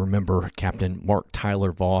 So we remember Captain Mark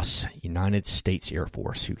Tyler Voss, United States Air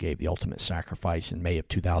Force, who gave the ultimate sacrifice in May of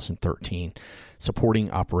 2013,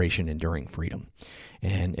 supporting Operation Enduring Freedom.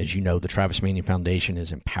 And as you know, the Travis Manion Foundation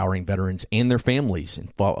is empowering veterans and their families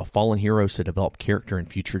and fallen heroes to develop character in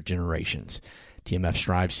future generations. TMF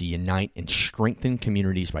strives to unite and strengthen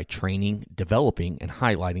communities by training, developing, and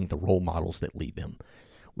highlighting the role models that lead them.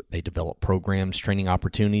 They develop programs, training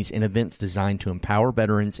opportunities, and events designed to empower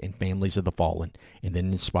veterans and families of the fallen, and then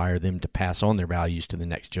inspire them to pass on their values to the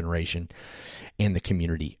next generation and the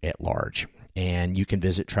community at large. And you can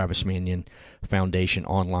visit Travis Manion Foundation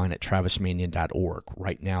online at travismanion.org.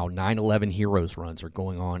 Right now, 9/11 Heroes runs are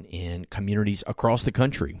going on in communities across the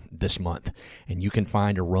country this month. And you can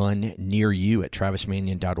find a run near you at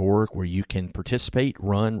travismanion.org where you can participate,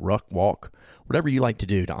 run, ruck, walk, whatever you like to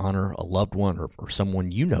do to honor a loved one or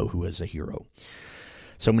someone you know who is a hero.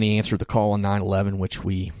 So many answered the call on 9/11, which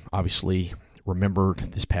we obviously remembered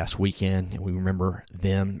this past weekend, and we remember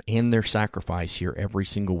them and their sacrifice here every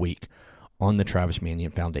single week on the Travis Manion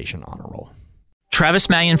Foundation Honor Roll. Travis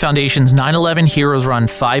Manion Foundation's 9/11 Heroes Run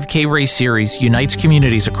 5K race series unites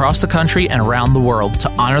communities across the country and around the world to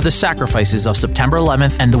honor the sacrifices of September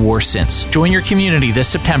 11th and the war since. Join your community this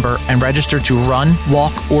September and register to run,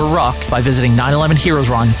 walk, or ruck by visiting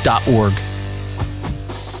 911heroesrun.org.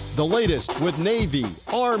 The latest with Navy,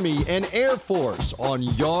 Army, and Air Force on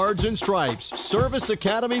Yards and Stripes Service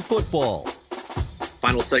Academy Football.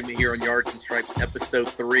 Final segment here on Yards and Stripes, Episode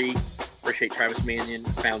 3. Appreciate Travis Manion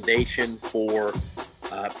Foundation for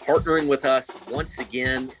partnering with us once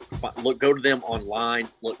again. Go to them online.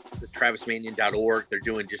 Look at travismanion.org. They're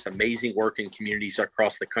doing just amazing work in communities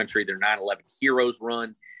across the country. Their 9/11 Heroes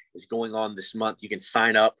Run is going on this month. You can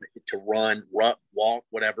sign up to run, walk,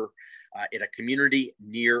 whatever, in a community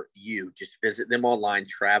near you. Just visit them online,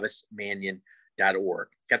 travismanion.org.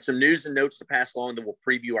 Got some news and notes to pass along that will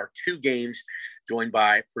preview our two games, joined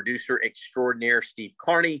by producer extraordinaire Steve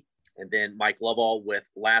Carney, and then Mike Lovell with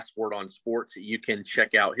Last Word on Sports. You can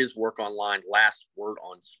check out his work online,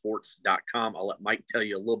 lastwordonsports.com. I'll let Mike tell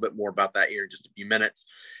you a little bit more about that here in just a few minutes.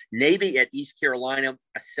 Navy at East Carolina,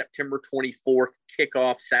 a September 24th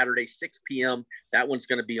kickoff, Saturday, 6 p.m. That one's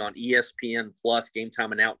going to be on ESPN Plus. Game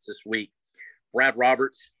time announced this week. Brad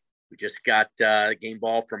Roberts, we just got game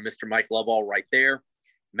ball from Mr. Mike Lovell right there.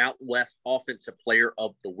 Mountain West Offensive Player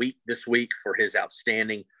of the Week this week for his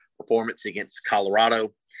outstanding performance against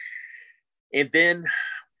Colorado. And then,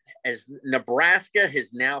 as Nebraska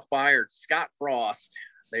has now fired Scott Frost,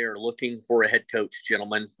 they are looking for a head coach,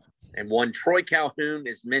 gentlemen. And one Troy Calhoun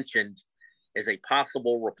is mentioned as a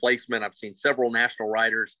possible replacement. I've seen several national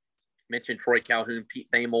writers mention Troy Calhoun. Pete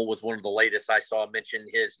Thamel was one of the latest I saw mention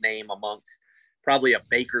his name amongst probably a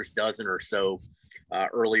baker's dozen or so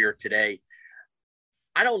earlier today.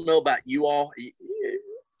 I don't know about you all.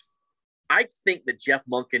 I think that Jeff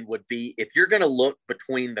Monken would be, if you're going to look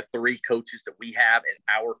between the three coaches that we have in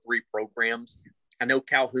our three programs, I know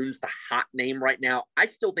Calhoun's the hot name right now. I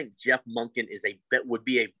still think Jeff Monken would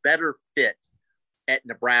be a better fit at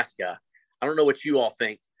Nebraska. I don't know what you all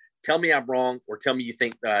think. Tell me I'm wrong, or tell me you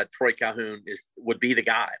think Troy Calhoun would be the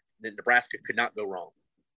guy that Nebraska could not go wrong.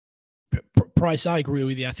 Price, I agree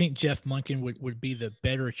with you. I think Jeff Monken would be the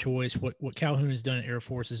better choice. What Calhoun has done at Air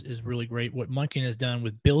Force is really great. What Monken has done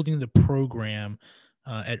with building the program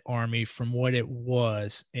at Army from what it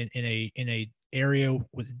was in a area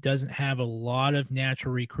that doesn't have a lot of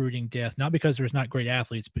natural recruiting depth, not because there's not great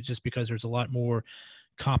athletes, but just because there's a lot more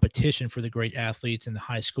competition for the great athletes in the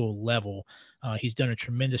high school level. He's done a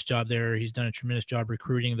tremendous job there. He's done a tremendous job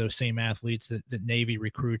recruiting those same athletes that Navy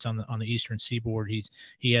recruits on the Eastern Seaboard.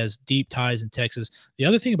 He has deep ties in Texas. The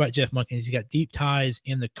other thing about Jeff Monken is he's got deep ties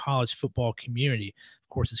in the college football community.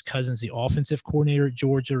 Of course, his cousin's the offensive coordinator at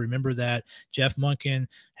Georgia. Remember that. Jeff Monken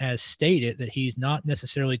has stated that he's not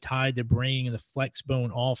necessarily tied to bringing the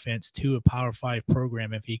flexbone offense to a Power 5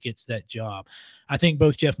 program if he gets that job. I think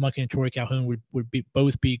both Jeff Monken and Troy Calhoun would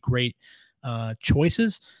both be great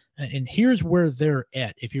choices. And here's where they're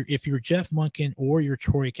at. If you're Jeff Monken or you're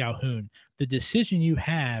Troy Calhoun, the decision you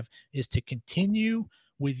have is to continue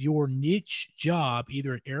with your niche job,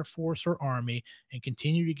 either at Air Force or Army, and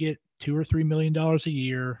continue to get $2 or $3 million a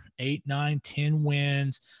year, 8, 9, 10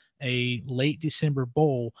 wins, a late December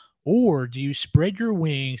bowl, or do you spread your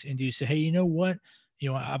wings and do you say, hey, you know what?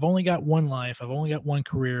 I've only got one life. I've only got one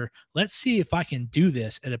career. Let's see if I can do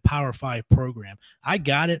this at a Power 5 program. I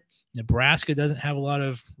got it. Nebraska doesn't have a lot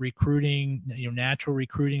of recruiting, natural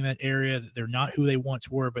recruiting in that area. They're not who they once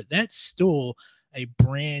were, but that's still a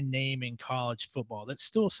brand name in college football. That's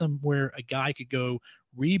still somewhere a guy could go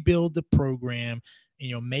rebuild the program,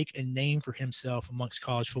 make a name for himself amongst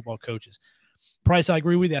college football coaches. Price, I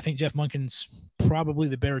agree with you. I think Jeff Monken's probably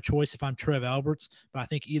the better choice if I'm Trev Alberts, but I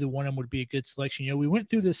think either one of them would be a good selection. We went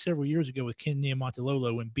through this several years ago with Ken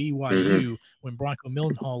Niumatalolo when BYU, when Bronco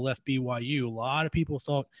Mildenhall left BYU. A lot of people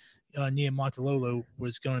thought Niumatalolo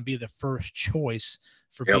was going to be the first choice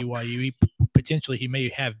for BYU. He may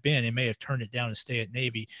have been and may have turned it down to stay at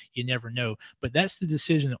Navy. You never know. But that's the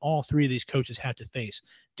decision that all three of these coaches have to face.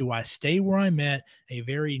 Do I stay where I'm at, a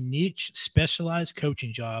very niche, specialized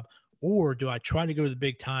coaching job, or do I try to go to the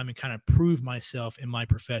big time and kind of prove myself in my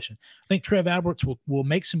profession? I think Trev Alberts will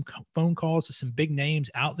make some phone calls to some big names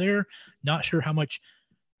out there. Not sure how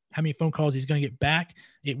many phone calls he's going to get back.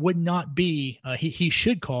 It would not be he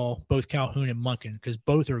should call both Calhoun and Monken because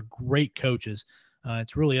both are great coaches.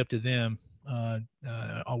 It's really up to them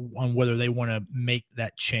on whether they want to make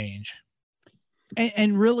that change.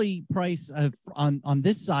 And really, Price, on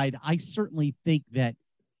this side, I certainly think that,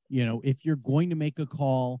 if you're going to make a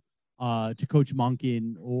call to Coach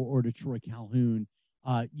Monken or to Troy Calhoun,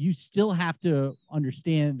 you still have to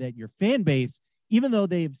understand that your fan base, even though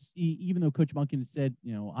Coach Monken has said,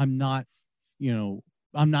 I'm not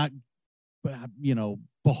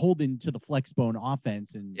beholden to the flexbone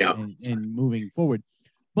offense and moving forward.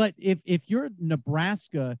 But if you're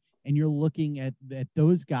Nebraska and you're looking at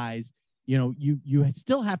those guys, you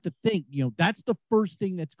still have to think, that's the first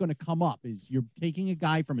thing that's going to come up is you're taking a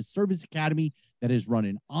guy from a service academy that has run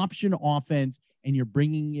an option offense and you're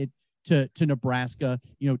bringing it to Nebraska.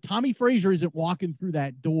 Tommy Frazier isn't walking through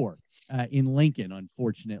that door in Lincoln,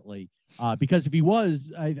 unfortunately, because if he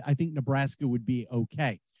was, I think Nebraska would be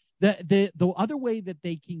okay. The other way that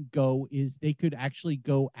they can go is they could actually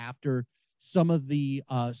go after some of the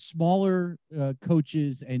smaller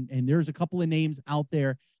coaches, and there's a couple of names out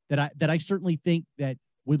there that I certainly think that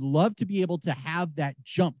would love to be able to have that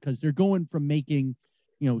jump because they're going from making,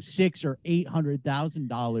 $600,000 or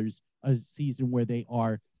 $800,000 a season where they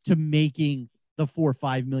are to making the $4 or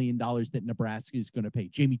 $5 million that Nebraska is going to pay.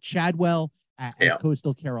 Jamie Chadwell at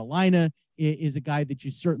Coastal Carolina is a guy that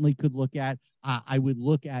you certainly could look at. I would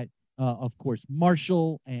look at, of course,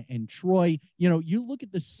 Marshall and Troy. You look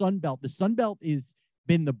at the Sun Belt. The Sun Belt is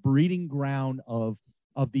been the breeding ground of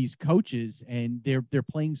these coaches, and they're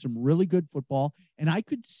playing some really good football. And I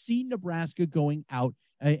could see Nebraska going out,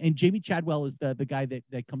 and Jamie Chadwell is the guy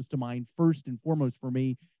that comes to mind first and foremost for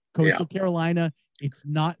me. Coastal Carolina, it's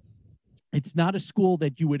not a school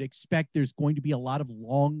that you would expect there's going to be a lot of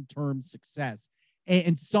long-term success,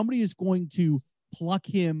 and somebody is going to pluck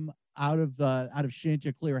him out of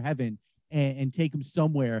Chanticleer heaven and take him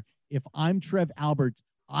somewhere. If I'm Trev Alberts,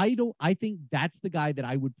 I think that's the guy that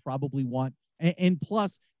I would probably want. And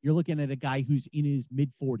plus, you're looking at a guy who's in his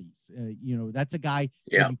mid-40s. That's a guy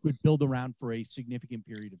that you could build around for a significant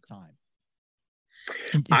period of time.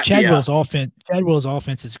 Chadwell's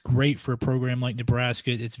offense is great for a program like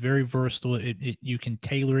Nebraska. It's very versatile. You can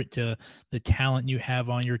tailor it to the talent you have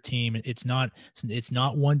on your team. It's not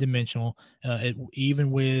one-dimensional.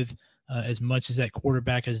 Even with as much as that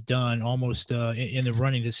quarterback has done, almost in the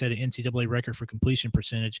running to set an NCAA record for completion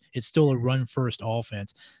percentage, it's still a run-first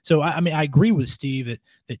offense. So I agree with Steve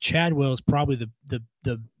that Chadwell is probably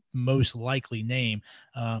the most likely name.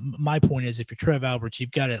 My point is, if you're Trev Alberts,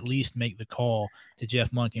 you've got to at least make the call to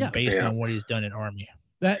Jeff Monken based on what he's done at Army.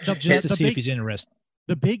 Just to see if he's interested.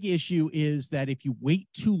 The big issue is that if you wait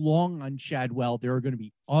too long on Chadwell, there are going to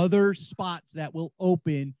be other spots that will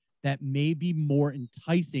open that may be more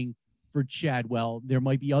enticing for Chadwell. There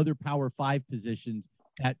might be other Power 5 positions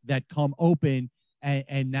that come open,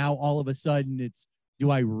 and now all of a sudden it's, do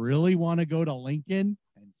I really want to go to Lincoln?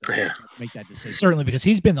 And so make that decision. Certainly, because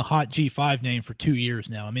he's been the hot G5 name for 2 years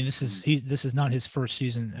now. I mean, this is not his first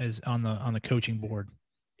season as on the coaching board.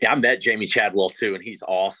 Yeah, I met Jamie Chadwell too, and he's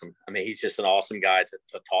awesome. I mean, he's just an awesome guy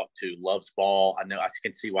to talk to. Loves ball. I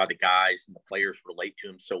can see why the guys and the players relate to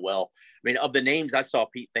him so well. I mean, of the names I saw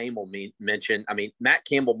Pete Thamel mention, I mean, Matt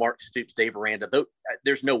Campbell, Mark Stoops, Dave Aranda.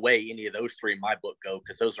 There's no way any of those three in my book go,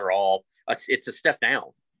 because those are all. It's a step down,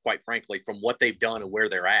 quite frankly, from what they've done and where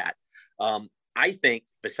they're at. I think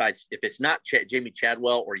besides, if it's not Jamie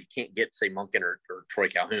Chadwell, or you can't get, say, Monken or Troy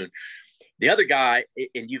Calhoun, the other guy,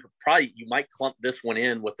 and you might clump this one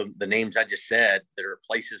in with the names I just said that are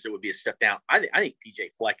places that would be a step down. I think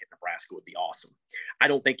PJ Fleck at Nebraska would be awesome. I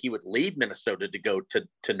don't think he would leave Minnesota to go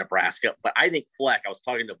to Nebraska, but I think Fleck. I was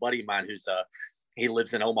talking to a buddy of mine who's he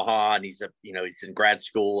lives in Omaha, and he's in grad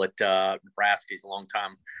school at Nebraska. He's a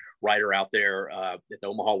longtime writer out there at the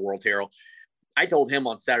Omaha World Herald. I told him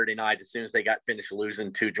on Saturday night, as soon as they got finished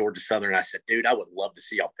losing to Georgia Southern, I said, dude, I would love to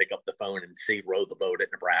see y'all pick up the phone and row the boat at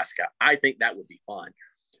Nebraska. I think that would be fun.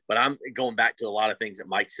 But I'm going back to a lot of things that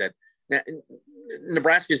Mike said.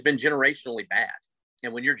 Nebraska has been generationally bad.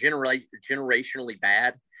 And when you're generationally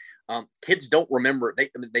bad, kids don't remember.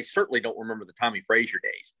 They certainly don't remember the Tommy Frazier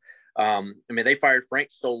days. I mean, they fired Frank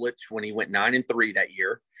Solich when he went 9-3 that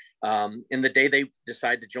year. And the day they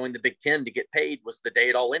decided to join the Big Ten to get paid was the day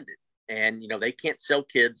it all ended. And, they can't sell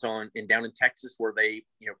kids down in Texas, where they,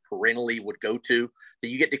 perennially would go to, that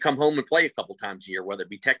you get to come home and play a couple times a year, whether it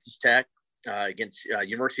be Texas Tech against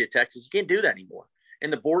University of Texas. You can't do that anymore.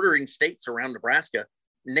 And the bordering states around Nebraska,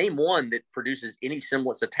 name one that produces any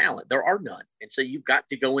semblance of talent. There are none. And so you've got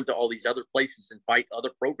to go into all these other places and fight other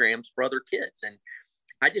programs for other kids. And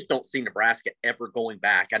I just don't see Nebraska ever going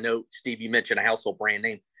back. I know, Steve, you mentioned a household brand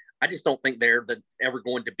name. I just don't think they're ever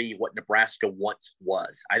going to be what Nebraska once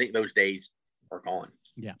was. I think those days are gone.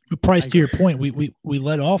 Yeah. Price, to your point, we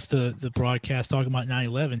led off the broadcast talking about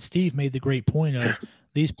 9/11. Steve made the great point of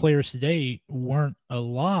these players today weren't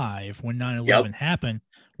alive when 9/11 happened.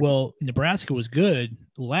 Well, Nebraska was good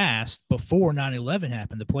last before 9/11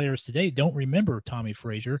 happened. The players today don't remember Tommy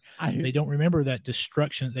Frazier. They don't remember that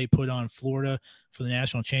destruction that they put on Florida for the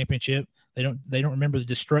national championship. They don't remember the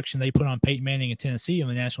destruction they put on Peyton Manning in Tennessee in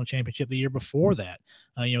the national championship the year before that.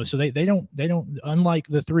 So they don't, unlike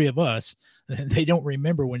the three of us, they don't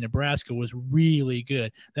remember when Nebraska was really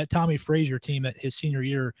good. That Tommy Frazier team that his senior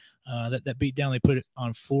year, that beat down, they put it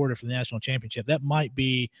on Florida for the national championship. That might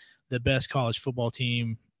be the best college football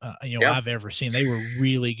team I've ever seen. They were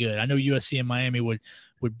really good. I know USC and Miami would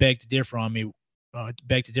beg to differ with me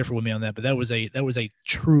on that, but that was a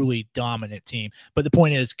truly dominant team. But the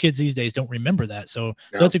point is, kids these days don't remember that. So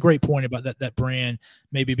that's a great point about that brand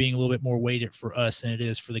maybe being a little bit more weighted for us than it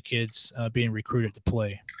is for the kids being recruited to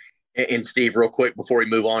play. And Steve, real quick before we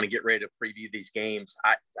move on and get ready to preview these games,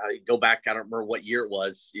 I go back. I don't remember what year it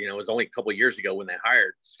was. It was only a couple of years ago when they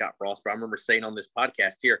hired Scott Frost. But I remember saying on this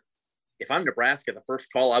podcast here, if I'm Nebraska, the first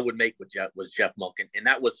call I would make was Jeff Monken. And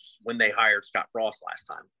that was when they hired Scott Frost last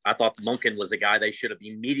time. I thought Monken was a guy they should have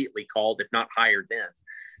immediately called, if not hired then.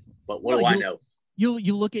 But what do I know?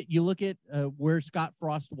 You look at where Scott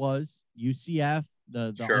Frost was, UCF,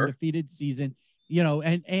 the undefeated season,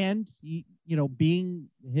 and being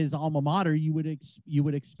his alma mater, you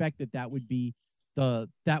would expect that would be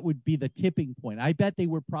the tipping point. I bet they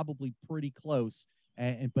were probably pretty close.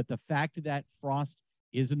 But the fact that Frost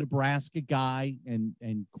is a Nebraska guy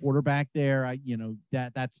and quarterback there,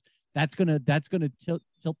 that's gonna tilt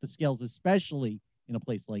the scales, especially in a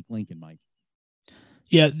place like Lincoln, Mike.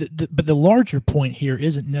 Yeah, but the larger point here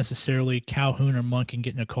isn't necessarily Calhoun or Monken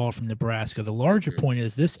getting a call from Nebraska. The larger point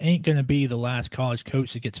is this ain't going to be the last college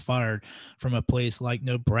coach that gets fired from a place like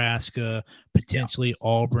Nebraska, potentially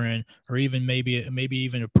Auburn, or even maybe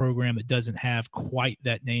even a program that doesn't have quite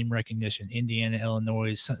that name recognition. Indiana,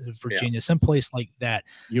 Illinois, Virginia, someplace like that.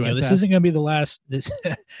 This isn't going to be the last.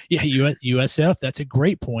 USF. That's a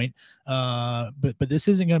great point. But this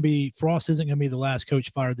isn't going to be Frost. Isn't going to be the last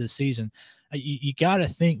coach fired this season. You got to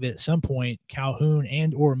think that at some point Calhoun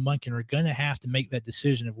and or Monken are going to have to make that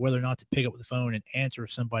decision of whether or not to pick up the phone and answer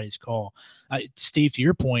somebody's call. Steve, to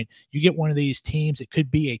your point, you get one of these teams that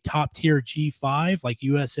could be a top tier G5 like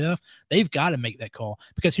USF. They've got to make that call,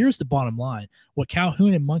 because here's the bottom line. What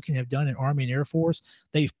Calhoun and Monken have done in Army and Air Force,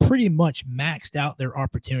 they've pretty much maxed out their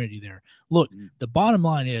opportunity there. Look, the bottom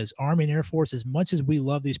line is Army and Air Force, as much as we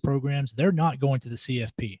love these programs, they're not going to the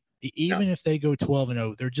CFP. Even if they go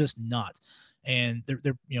 12-0, they're just not. And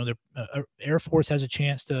Air Force has a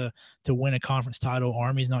chance to win a conference title.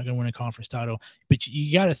 Army's not going to win a conference title, but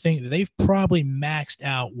you got to think that they've probably maxed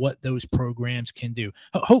out what those programs can do.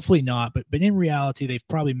 Hopefully not, but in reality, they've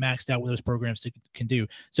probably maxed out what those programs can do.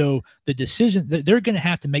 So the decision, they're going to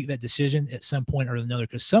have to make that decision at some point or another,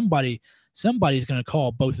 because somebody's going to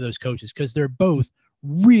call both of those coaches, because they're both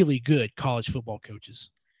really good college football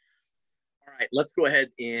coaches. All right, let's go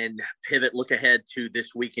ahead and pivot, look ahead to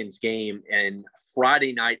this weekend's game. And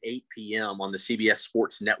Friday night, 8 p.m. on the CBS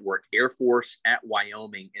Sports Network, Air Force at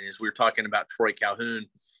Wyoming. And as we were talking about Troy Calhoun,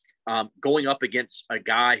 going up against a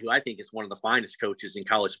guy who I think is one of the finest coaches in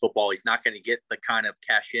college football. He's not going to get the kind of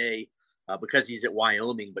cachet because he's at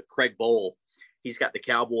Wyoming, but Craig Bohl, he's got the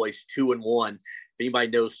Cowboys 2-1. If anybody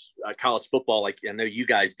knows college football, like I know you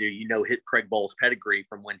guys do, Craig Bohl's pedigree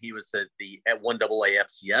from when he was at 1AA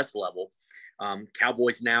FCS level.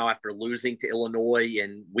 Cowboys now, after losing to Illinois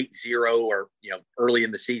in week 0 or early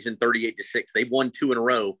in the season, 38-6, they've won 2 in a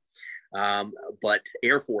row. But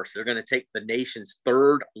Air Force, they're going to take the nation's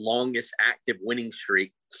third longest active winning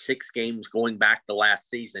streak, 6 games going back to last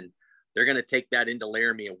season. They're going to take that into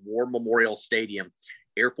Laramie at War Memorial Stadium.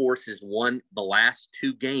 Air Force has won the last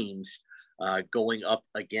 2 games going up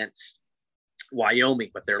against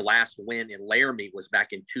Wyoming, but their last win in Laramie was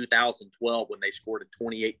back in 2012 when they scored a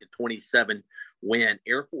 28-27 win.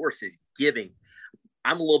 Air Force is giving,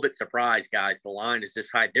 I'm a little bit surprised, guys, the line is this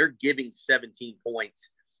high. They're giving 17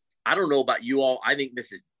 points. I don't know about you all. I think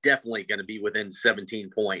this is definitely going to be within 17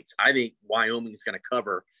 points. I think Wyoming's going to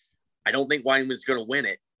cover. I don't think Wyoming's going to win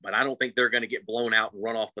it, but I don't think they're going to get blown out and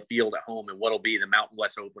run off the field at home in what'll be the Mountain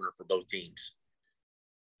West opener for both teams.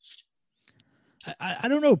 I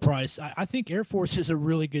don't know, Price. I think Air Force is a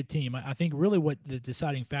really good team. I think really what the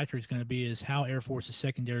deciding factor is going to be is how Air Force's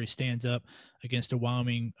secondary stands up against a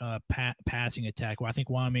Wyoming passing attack. Well, I think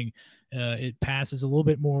Wyoming, it passes a little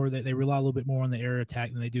bit more. They rely a little bit more on the air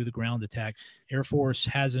attack than they do the ground attack. Air Force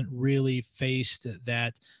hasn't really faced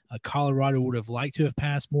that. Colorado would have liked to have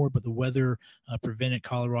passed more, but the weather prevented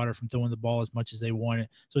Colorado from throwing the ball as much as they wanted.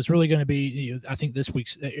 So it's really going to be, I think this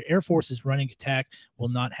week's Air Force's running attack will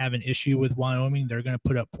not have an issue with Wyoming. They're going to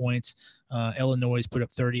put up points. Illinois put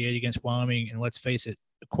up 38 against Wyoming, and let's face it,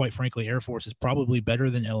 quite frankly, Air Force is probably better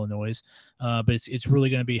than Illinois, but it's really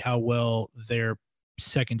going to be how well their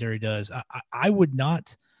secondary does. I would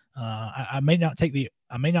not. I may not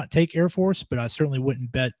take Air Force, but I certainly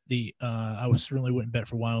wouldn't bet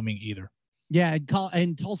for Wyoming either. Yeah,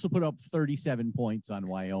 and Tulsa put up 37 points on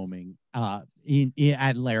Wyoming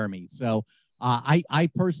at Laramie. So I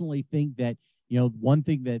personally think that one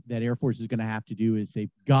thing that Air Force is going to have to do is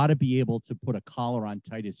they've got to be able to put a collar on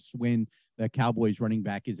Titus Swin. The Cowboys running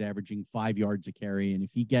back is averaging 5 yards a carry. And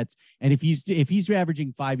if he's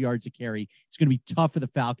averaging 5 yards a carry, it's going to be tough for the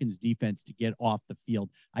Falcons defense to get off the field.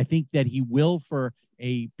 I think that he will for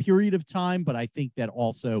a period of time, but I think that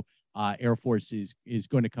also Air Force is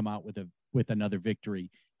going to come out with another victory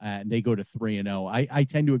and they go to 3-0. I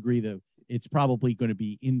tend to agree that it's probably going to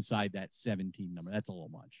be inside that 17 number. That's a little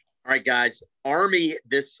much. All right, guys. Army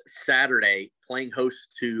this Saturday playing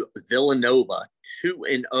host to Villanova,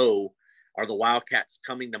 2-0. Are the Wildcats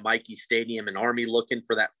coming to Michie Stadium, and Army looking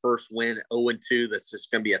for that first win, 0-2. This is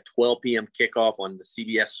going to be a 12 p.m. kickoff on the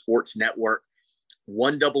CBS Sports Network.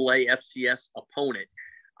 1AA FCS opponent.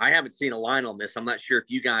 I haven't seen a line on this. I'm not sure if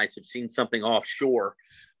you guys have seen something offshore.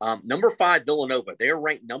 Number 5, Villanova. They're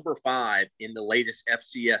ranked number 5 in the latest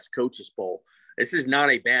FCS coaches poll. This is not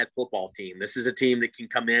a bad football team. This is a team that can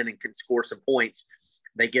come in and can score some points.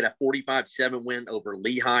 They get a 45-7 win over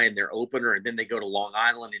Lehigh in their opener, and then they go to Long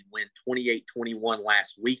Island and win 28-21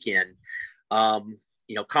 last weekend.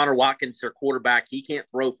 Connor Watkins, their quarterback, he can't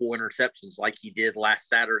throw 4 interceptions like he did last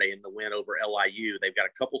Saturday in the win over LIU. They've got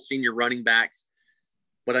a couple senior running backs.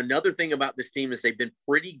 But another thing about this team is they've been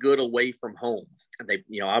pretty good away from home. They,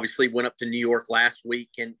 obviously went up to New York last week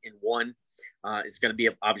and won. It's going to be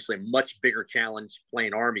obviously a much bigger challenge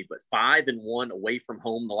playing Army, but 5-1 away from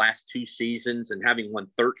home the last 2 seasons and having won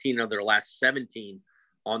 13 of their last 17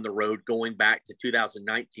 on the road going back to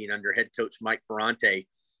 2019 under head coach Mike Ferrante.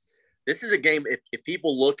 this is a game, if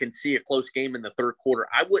people look and see a close game in the third quarter,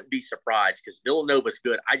 I wouldn't be surprised because Villanova's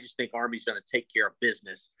good. I just think Army's going to take care of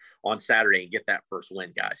business on Saturday and get that first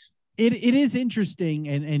win, guys. It is interesting,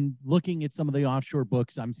 and looking at some of the offshore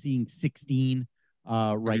books, I'm seeing 16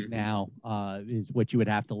 right now is what you would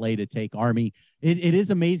have to lay to take Army. It is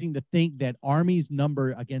amazing to think that Army's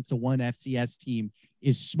number against a one FCS team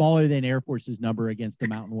is smaller than Air Force's number against a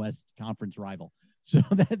Mountain West Conference rival. So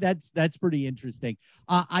that's pretty interesting.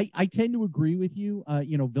 I tend to agree with you.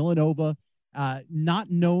 Villanova, not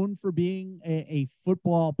known for being a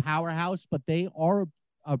football powerhouse, but they are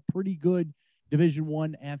a pretty good Division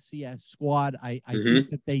I FCS squad. I think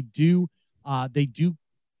that they do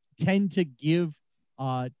tend to give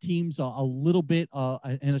teams a little bit,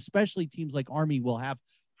 and especially teams like Army will have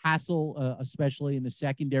hassle, especially in the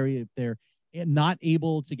secondary if they're not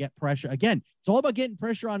able to get pressure. Again, it's all about getting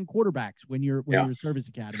pressure on quarterbacks when you're a service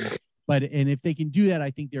academy. And if they can do that,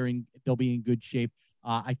 I think they'll be in good shape.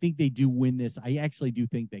 I think they do win this. I actually do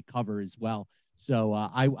think they cover as well. So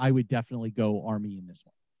I would definitely go Army in this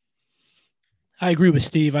one. I agree with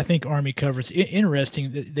Steve. I think Army covers.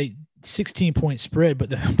 Interesting. They 16-point spread, but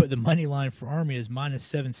the money line for Army is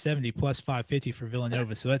 -770 plus 550 for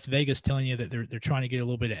Villanova. So that's Vegas telling you that they're trying to get a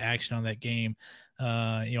little bit of action on that game.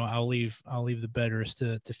 I'll leave the bettors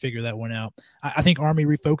to figure that one out. I think Army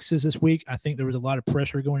refocuses this week. I think there was a lot of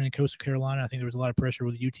pressure going in Coastal Carolina. I think there was a lot of pressure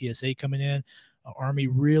with UTSA coming in. Army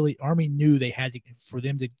knew they had to, for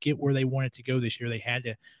them to get where they wanted to go this year, they had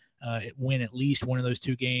to win at least one of those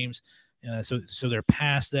two games. So they're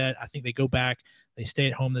past that. I think they go back. They stay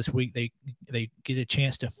at home this week. They get a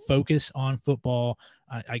chance to focus on football.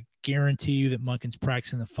 I guarantee you that Monken's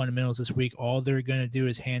practicing the fundamentals this week. All they're going to do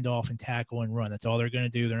is hand off and tackle and run. That's all they're going to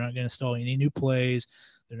do. They're not going to install any new plays.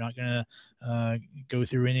 They're not going to go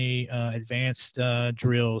through any advanced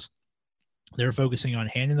drills. They're focusing on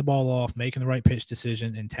handing the ball off, making the right pitch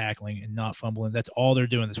decision, and tackling and not fumbling. That's all they're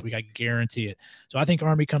doing this week. I guarantee it. So I think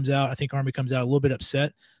Army comes out. A little bit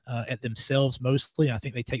upset at themselves mostly. I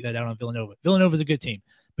think they take that out on Villanova. Villanova's a good team,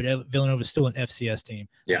 but Villanova is still an FCS team.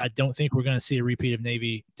 Yeah. I don't think we're going to see a repeat of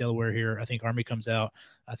Navy Delaware here. I think Army comes out.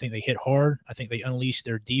 I think they hit hard. I think they unleash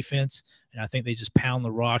their defense, and I think they just pound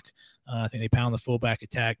the rock. I think they pound the fullback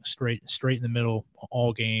attack straight in the middle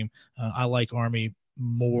all game. I like Army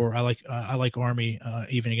more. I like Army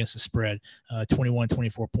even against the spread,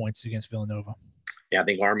 21-24 points against Villanova. Yeah, I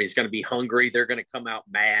think Army's going to be hungry. They're going to come out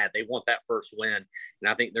mad. They want that first win, and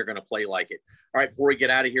I think they're going to play like it. All right, before we get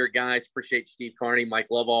out of here, guys, appreciate Steve Carney, Mike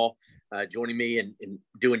Lovell joining me and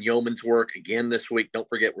doing yeoman's work again this week. Don't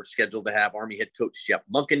forget, we're scheduled to have Army head coach Jeff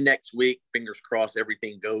Monken next week. Fingers crossed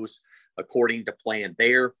everything goes according to plan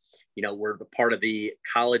there. We're the part of the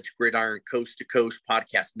College Gridiron Coast to Coast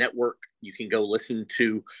podcast network. You can go listen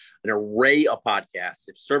to an array of podcasts.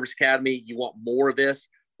 If Service Academy, you want more of this,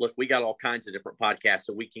 look, we got all kinds of different podcasts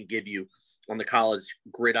that we can give you on the College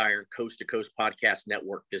Gridiron Coast to Coast podcast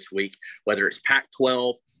network this week, whether it's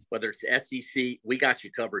Pac-12, whether it's SEC, we got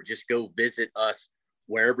you covered. Just go visit us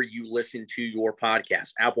wherever you listen to your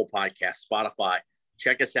podcast, Apple Podcasts, Spotify.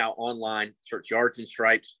 Check us out online, search Yards and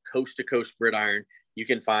Stripes, Coast to Coast Gridiron. You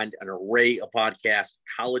can find an array of podcasts,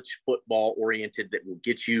 college football oriented, that will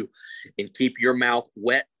get you and keep your mouth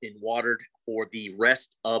wet and watered for the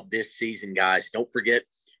rest of this season, guys. Don't forget,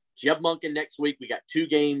 Jeff Monken next week. We got 2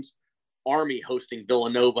 games. Army hosting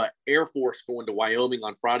Villanova, Air Force going to Wyoming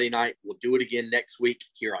on Friday night. We'll do it again next week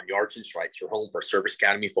here on Yards and Stripes, your home for Service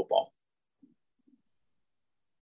Academy football.